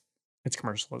its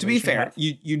commercialization. To be fair,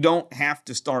 you don't have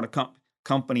to start a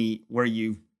company where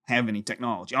you have any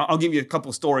technology. I'll give you a couple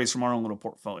of stories from our own little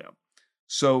portfolio.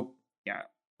 So,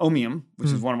 Ohmium,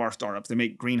 which is one of our startups, they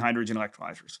make green hydrogen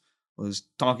electrolyzers. Was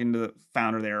talking to the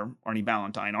founder there, Arnie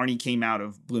Ballantyne. Arnie came out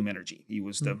of Bloom Energy. He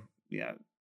was the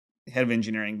head of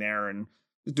engineering there and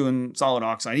was doing solid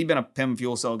oxide. He'd been a PEM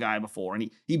fuel cell guy before. And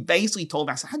he basically told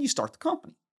me, I said, how do you start the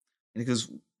company? And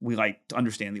because we like to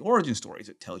understand the origin stories,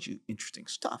 it tells you interesting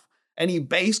stuff. And he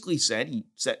basically said he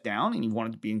sat down and he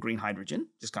wanted to be in green hydrogen,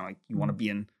 just kind of like you want to be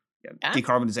in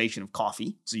decarbonization of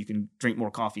coffee so you can drink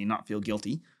more coffee and not feel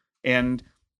guilty. And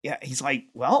yeah, he's like,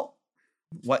 well,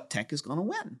 what tech is going to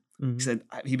win? Mm-hmm. He said,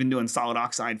 he'd been doing solid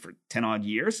oxide for 10 odd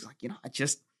years. He's like,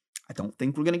 I don't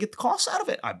think we're going to get the costs out of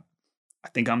it. I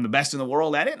think I'm the best in the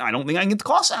world at it, and I don't think I can get the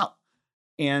costs out.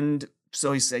 And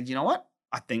so he said, you know what?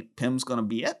 I think PIM's going to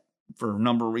be it for a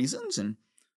number of reasons.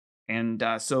 And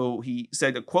so he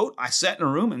said, a quote, I sat in a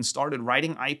room and started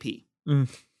writing IP. Mm.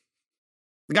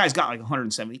 The guy's got like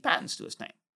 170 patents to his name.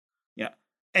 Yeah.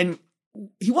 And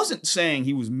he wasn't saying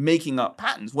he was making up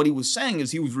patents. What he was saying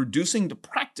is he was reducing to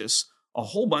practice a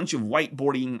whole bunch of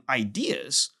whiteboarding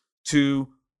ideas to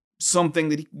something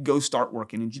that he could go start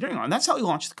working engineering on. And that's how he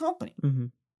launched the company. Mm-hmm.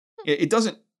 It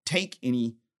doesn't take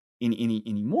any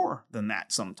more than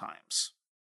that sometimes.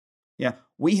 Yeah,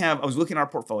 I was looking at our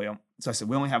portfolio. So I said,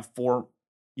 we only have 4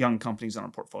 young companies on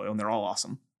our portfolio, and they're all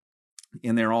awesome.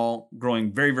 And they're all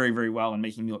growing very, very, very well and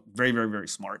making me look very, very, very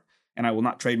smart. And I will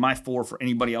not trade my 4 for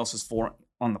anybody else's 4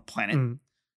 on the planet. Mm.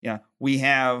 Yeah, we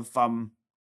have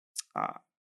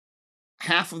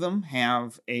half of them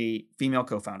have a female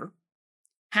co-founder.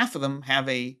 Half of them have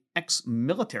a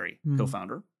ex-military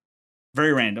co-founder.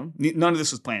 Very random. None of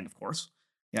this was planned, of course.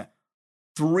 Yeah.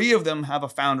 3 of them have a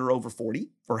founder over 40,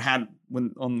 or had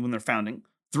when they're founding.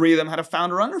 3 of them had a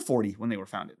founder under 40 when they were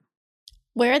founded.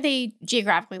 Where are they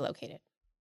geographically located?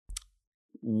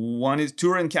 2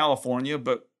 are in California,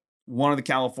 but one of the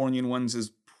Californian ones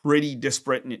is pretty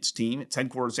disparate in its team. It's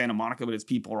headquartered in Santa Monica, but its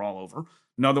people are all over.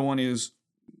 Another one is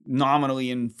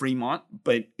nominally in Fremont,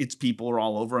 but its people are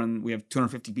all over. And we have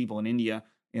 250 people in India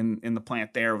in the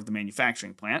plant there with the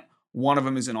manufacturing plant. One of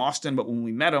them is in Austin, but when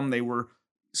we met them, they were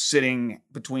sitting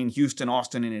between Houston,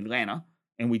 Austin, and Atlanta.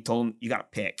 And we told them, you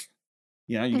got to pick.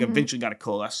 You eventually got to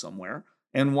coalesce somewhere.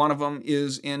 And one of them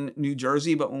is in New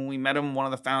Jersey, but when we met him, one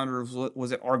of the founders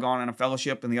was at Argonne on a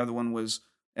fellowship, and the other one was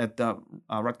at the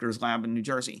Rutgers lab in New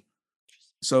Jersey.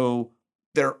 So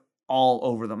they're all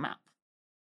over the map.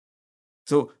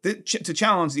 So to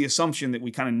challenge the assumption that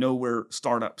we kind of know where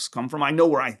startups come from, I know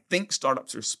where I think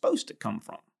startups are supposed to come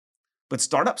from, but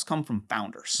startups come from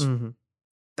founders. Mm-hmm.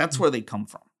 That's where they come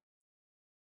from.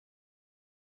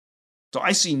 So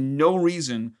I see no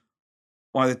reason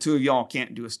why the 2 of y'all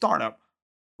can't do a startup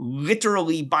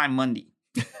literally by Monday.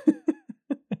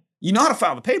 You know how to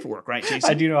file the paperwork, right, Jason?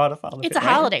 I do know how to file the It's a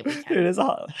paperwork. holiday weekend. It is a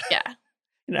holiday. Yeah.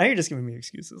 Now you're just giving me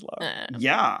excuses, Laura.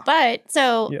 Yeah. But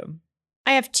so Yeah.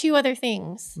 I have 2 other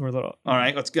things. We're a little. All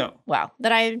right, let's go. Well,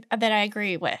 that I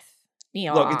agree with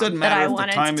Neal. Look, it doesn't that I matter if the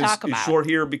wanted time to talk is about. short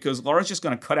here, because Laura's just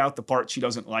going to cut out the part she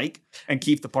doesn't like and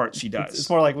keep the part she does. It's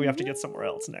more like we have to get somewhere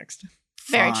else next.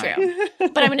 Very Fine. true.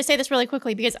 But I'm going to say this really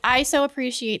quickly because I so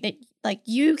appreciate that, like,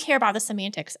 you care about the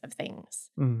semantics of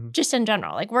things, Mm-hmm. just in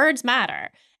general. Like, words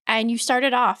matter. And you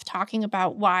started off talking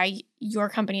about why your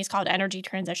company is called Energy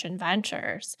Transition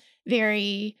Ventures.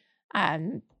 Very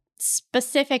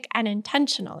specific and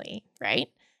intentionally, right?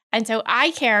 And so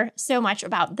I care so much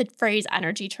about the phrase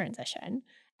energy transition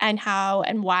and how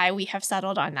and why we have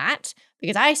settled on that,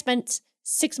 because I spent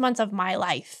 6 months of my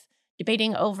life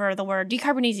debating over the word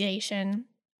decarbonization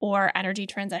or energy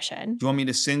transition. Do you want me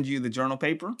to send you the journal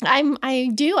paper?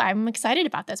 I do. I'm excited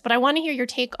about this, but I want to hear your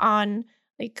take on,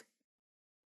 like,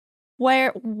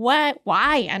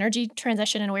 why energy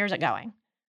transition and where is it going?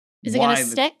 Is it going to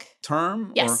stick?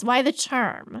 Term? Yes. Why the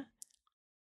term?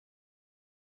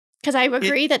 Because I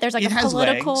agree that there's like a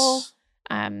political.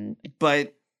 Legs,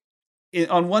 but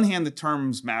on one hand, the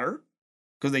terms matter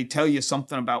because they tell you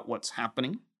something about what's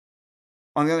happening.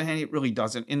 On the other hand, it really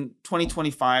doesn't. In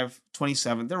 2025,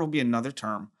 27, there will be another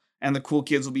term, and the cool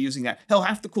kids will be using that. Hell,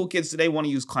 half the cool kids today want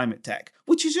to use climate tech,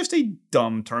 which is just a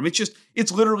dumb term.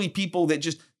 It's literally people that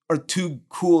just are too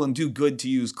cool and too good to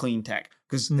use clean tech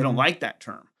because they don't like that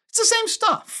term. It's the same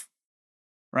stuff,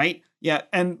 right? Yeah,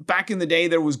 and back in the day,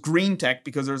 there was green tech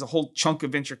because there was a whole chunk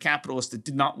of venture capitalists that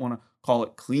did not want to call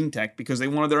it clean tech because they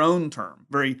wanted their own term.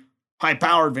 Very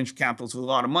high-powered venture capitalists with a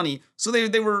lot of money, so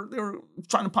they were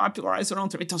trying to popularize their own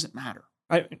term. It doesn't matter.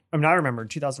 I remember in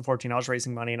 2014, I was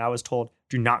raising money and I was told,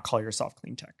 do not call yourself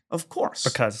clean tech. Of course.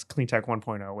 Because clean tech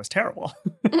 1.0 was terrible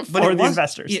But for the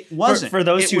investors. It wasn't. For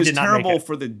those who did not make it. It was terrible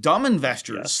for the dumb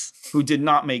investors who did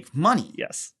not make money.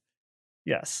 Yes.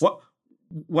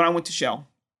 When I went to Shell,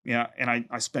 and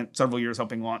I spent several years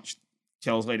helping launch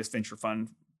Shell's latest venture fund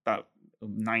about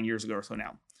 9 years ago or so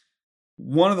now.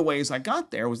 One of the ways I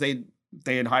got there was they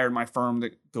had hired my firm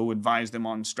to go advise them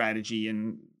on strategy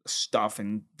and stuff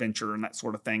and venture and that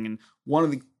sort of thing. And one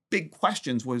of the big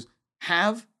questions was,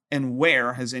 have and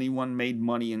where has anyone made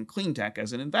money in clean tech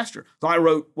as an investor? So I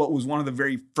wrote what was one of the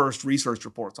very first research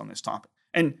reports on this topic.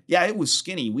 And yeah, it was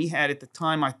skinny. We had at the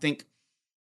time, I think,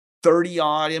 30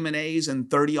 odd M&As and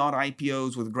 30 odd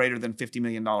IPOs with greater than $50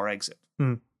 million exit.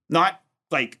 Not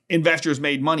like investors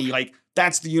made money. Like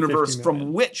that's the universe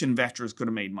from which investors could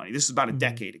have made money. This is about a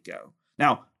decade ago.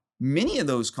 Now, many of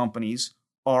those companies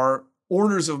are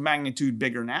orders of magnitude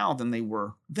bigger now than they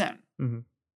were then. The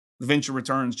venture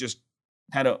returns just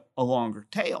had a longer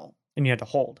tail. And you had to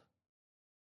hold.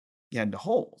 Yeah.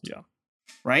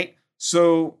 Right.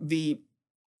 So the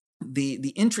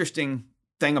interesting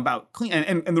thing about clean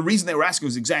and the reason they were asking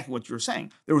was exactly what you were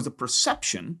saying. There was a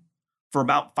perception for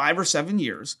about 5 or 7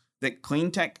 years that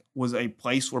clean tech was a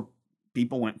place where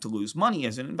people went to lose money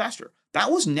as an investor.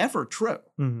 That was never true.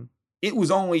 It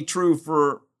was only true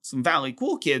for some Valley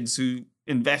cool kids who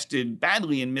invested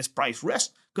badly in mispriced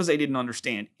risk because they didn't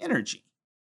understand energy.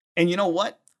 And you know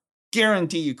what?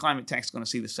 Guarantee you climate tech's going to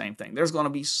see the same thing. There's going to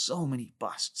be so many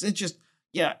busts. It's just,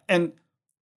 and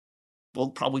we'll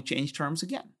probably change terms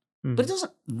again. But it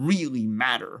doesn't really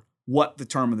matter what the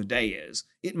term of the day is.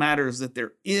 It matters that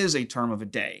there is a term of a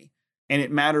day, and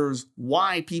it matters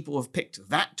why people have picked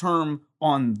that term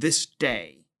on this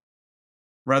day,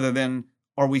 rather than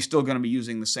are we still going to be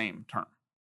using the same term?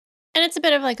 And it's a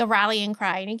bit of like a rallying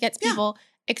cry, and it gets people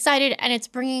excited, and it's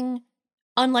bringing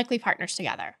unlikely partners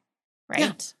together, right?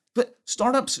 Yeah. But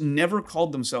startups never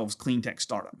called themselves clean tech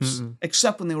startups,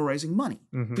 except when they were raising money.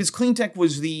 Because clean tech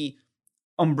was the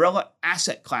umbrella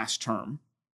asset class term,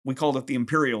 we called it the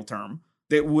imperial term,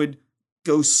 that would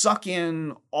go suck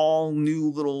in all new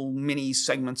little mini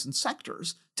segments and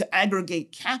sectors to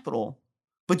aggregate capital.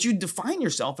 But you'd define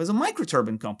yourself as a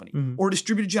microturbine company or a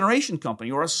distributed generation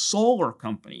company or a solar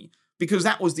company, because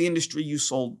that was the industry you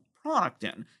sold product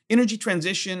in. Energy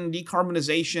transition,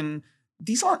 decarbonization,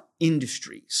 these aren't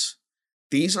industries.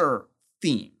 These are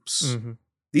themes.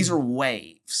 These are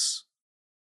waves.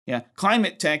 Yeah,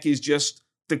 climate tech is just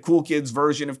the cool kids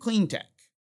version of clean tech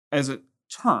as a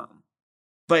term.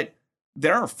 But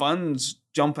there are funds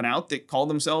jumping out that call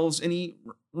themselves any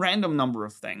random number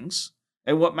of things.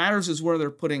 And what matters is where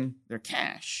they're putting their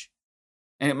cash.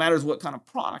 And it matters what kind of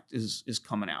product is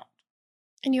coming out.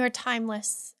 And you are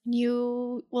timeless.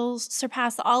 You will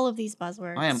surpass all of these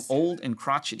buzzwords. I am old and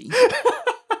crotchety.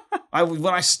 When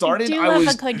I started, I was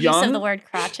love a good young. use of the word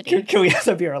crotchety. Can we have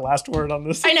that be our last word on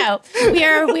this? I know.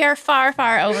 We are far,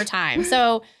 far over time.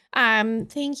 So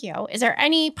thank you. Is there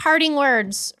any parting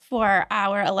words for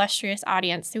our illustrious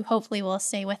audience who hopefully will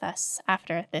stay with us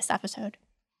after this episode?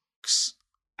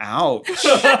 Ouch.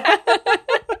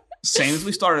 Same as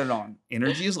we started on.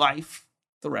 Energy is life.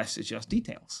 The rest is just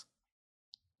details.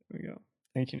 There we go.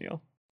 Thank you, Neal.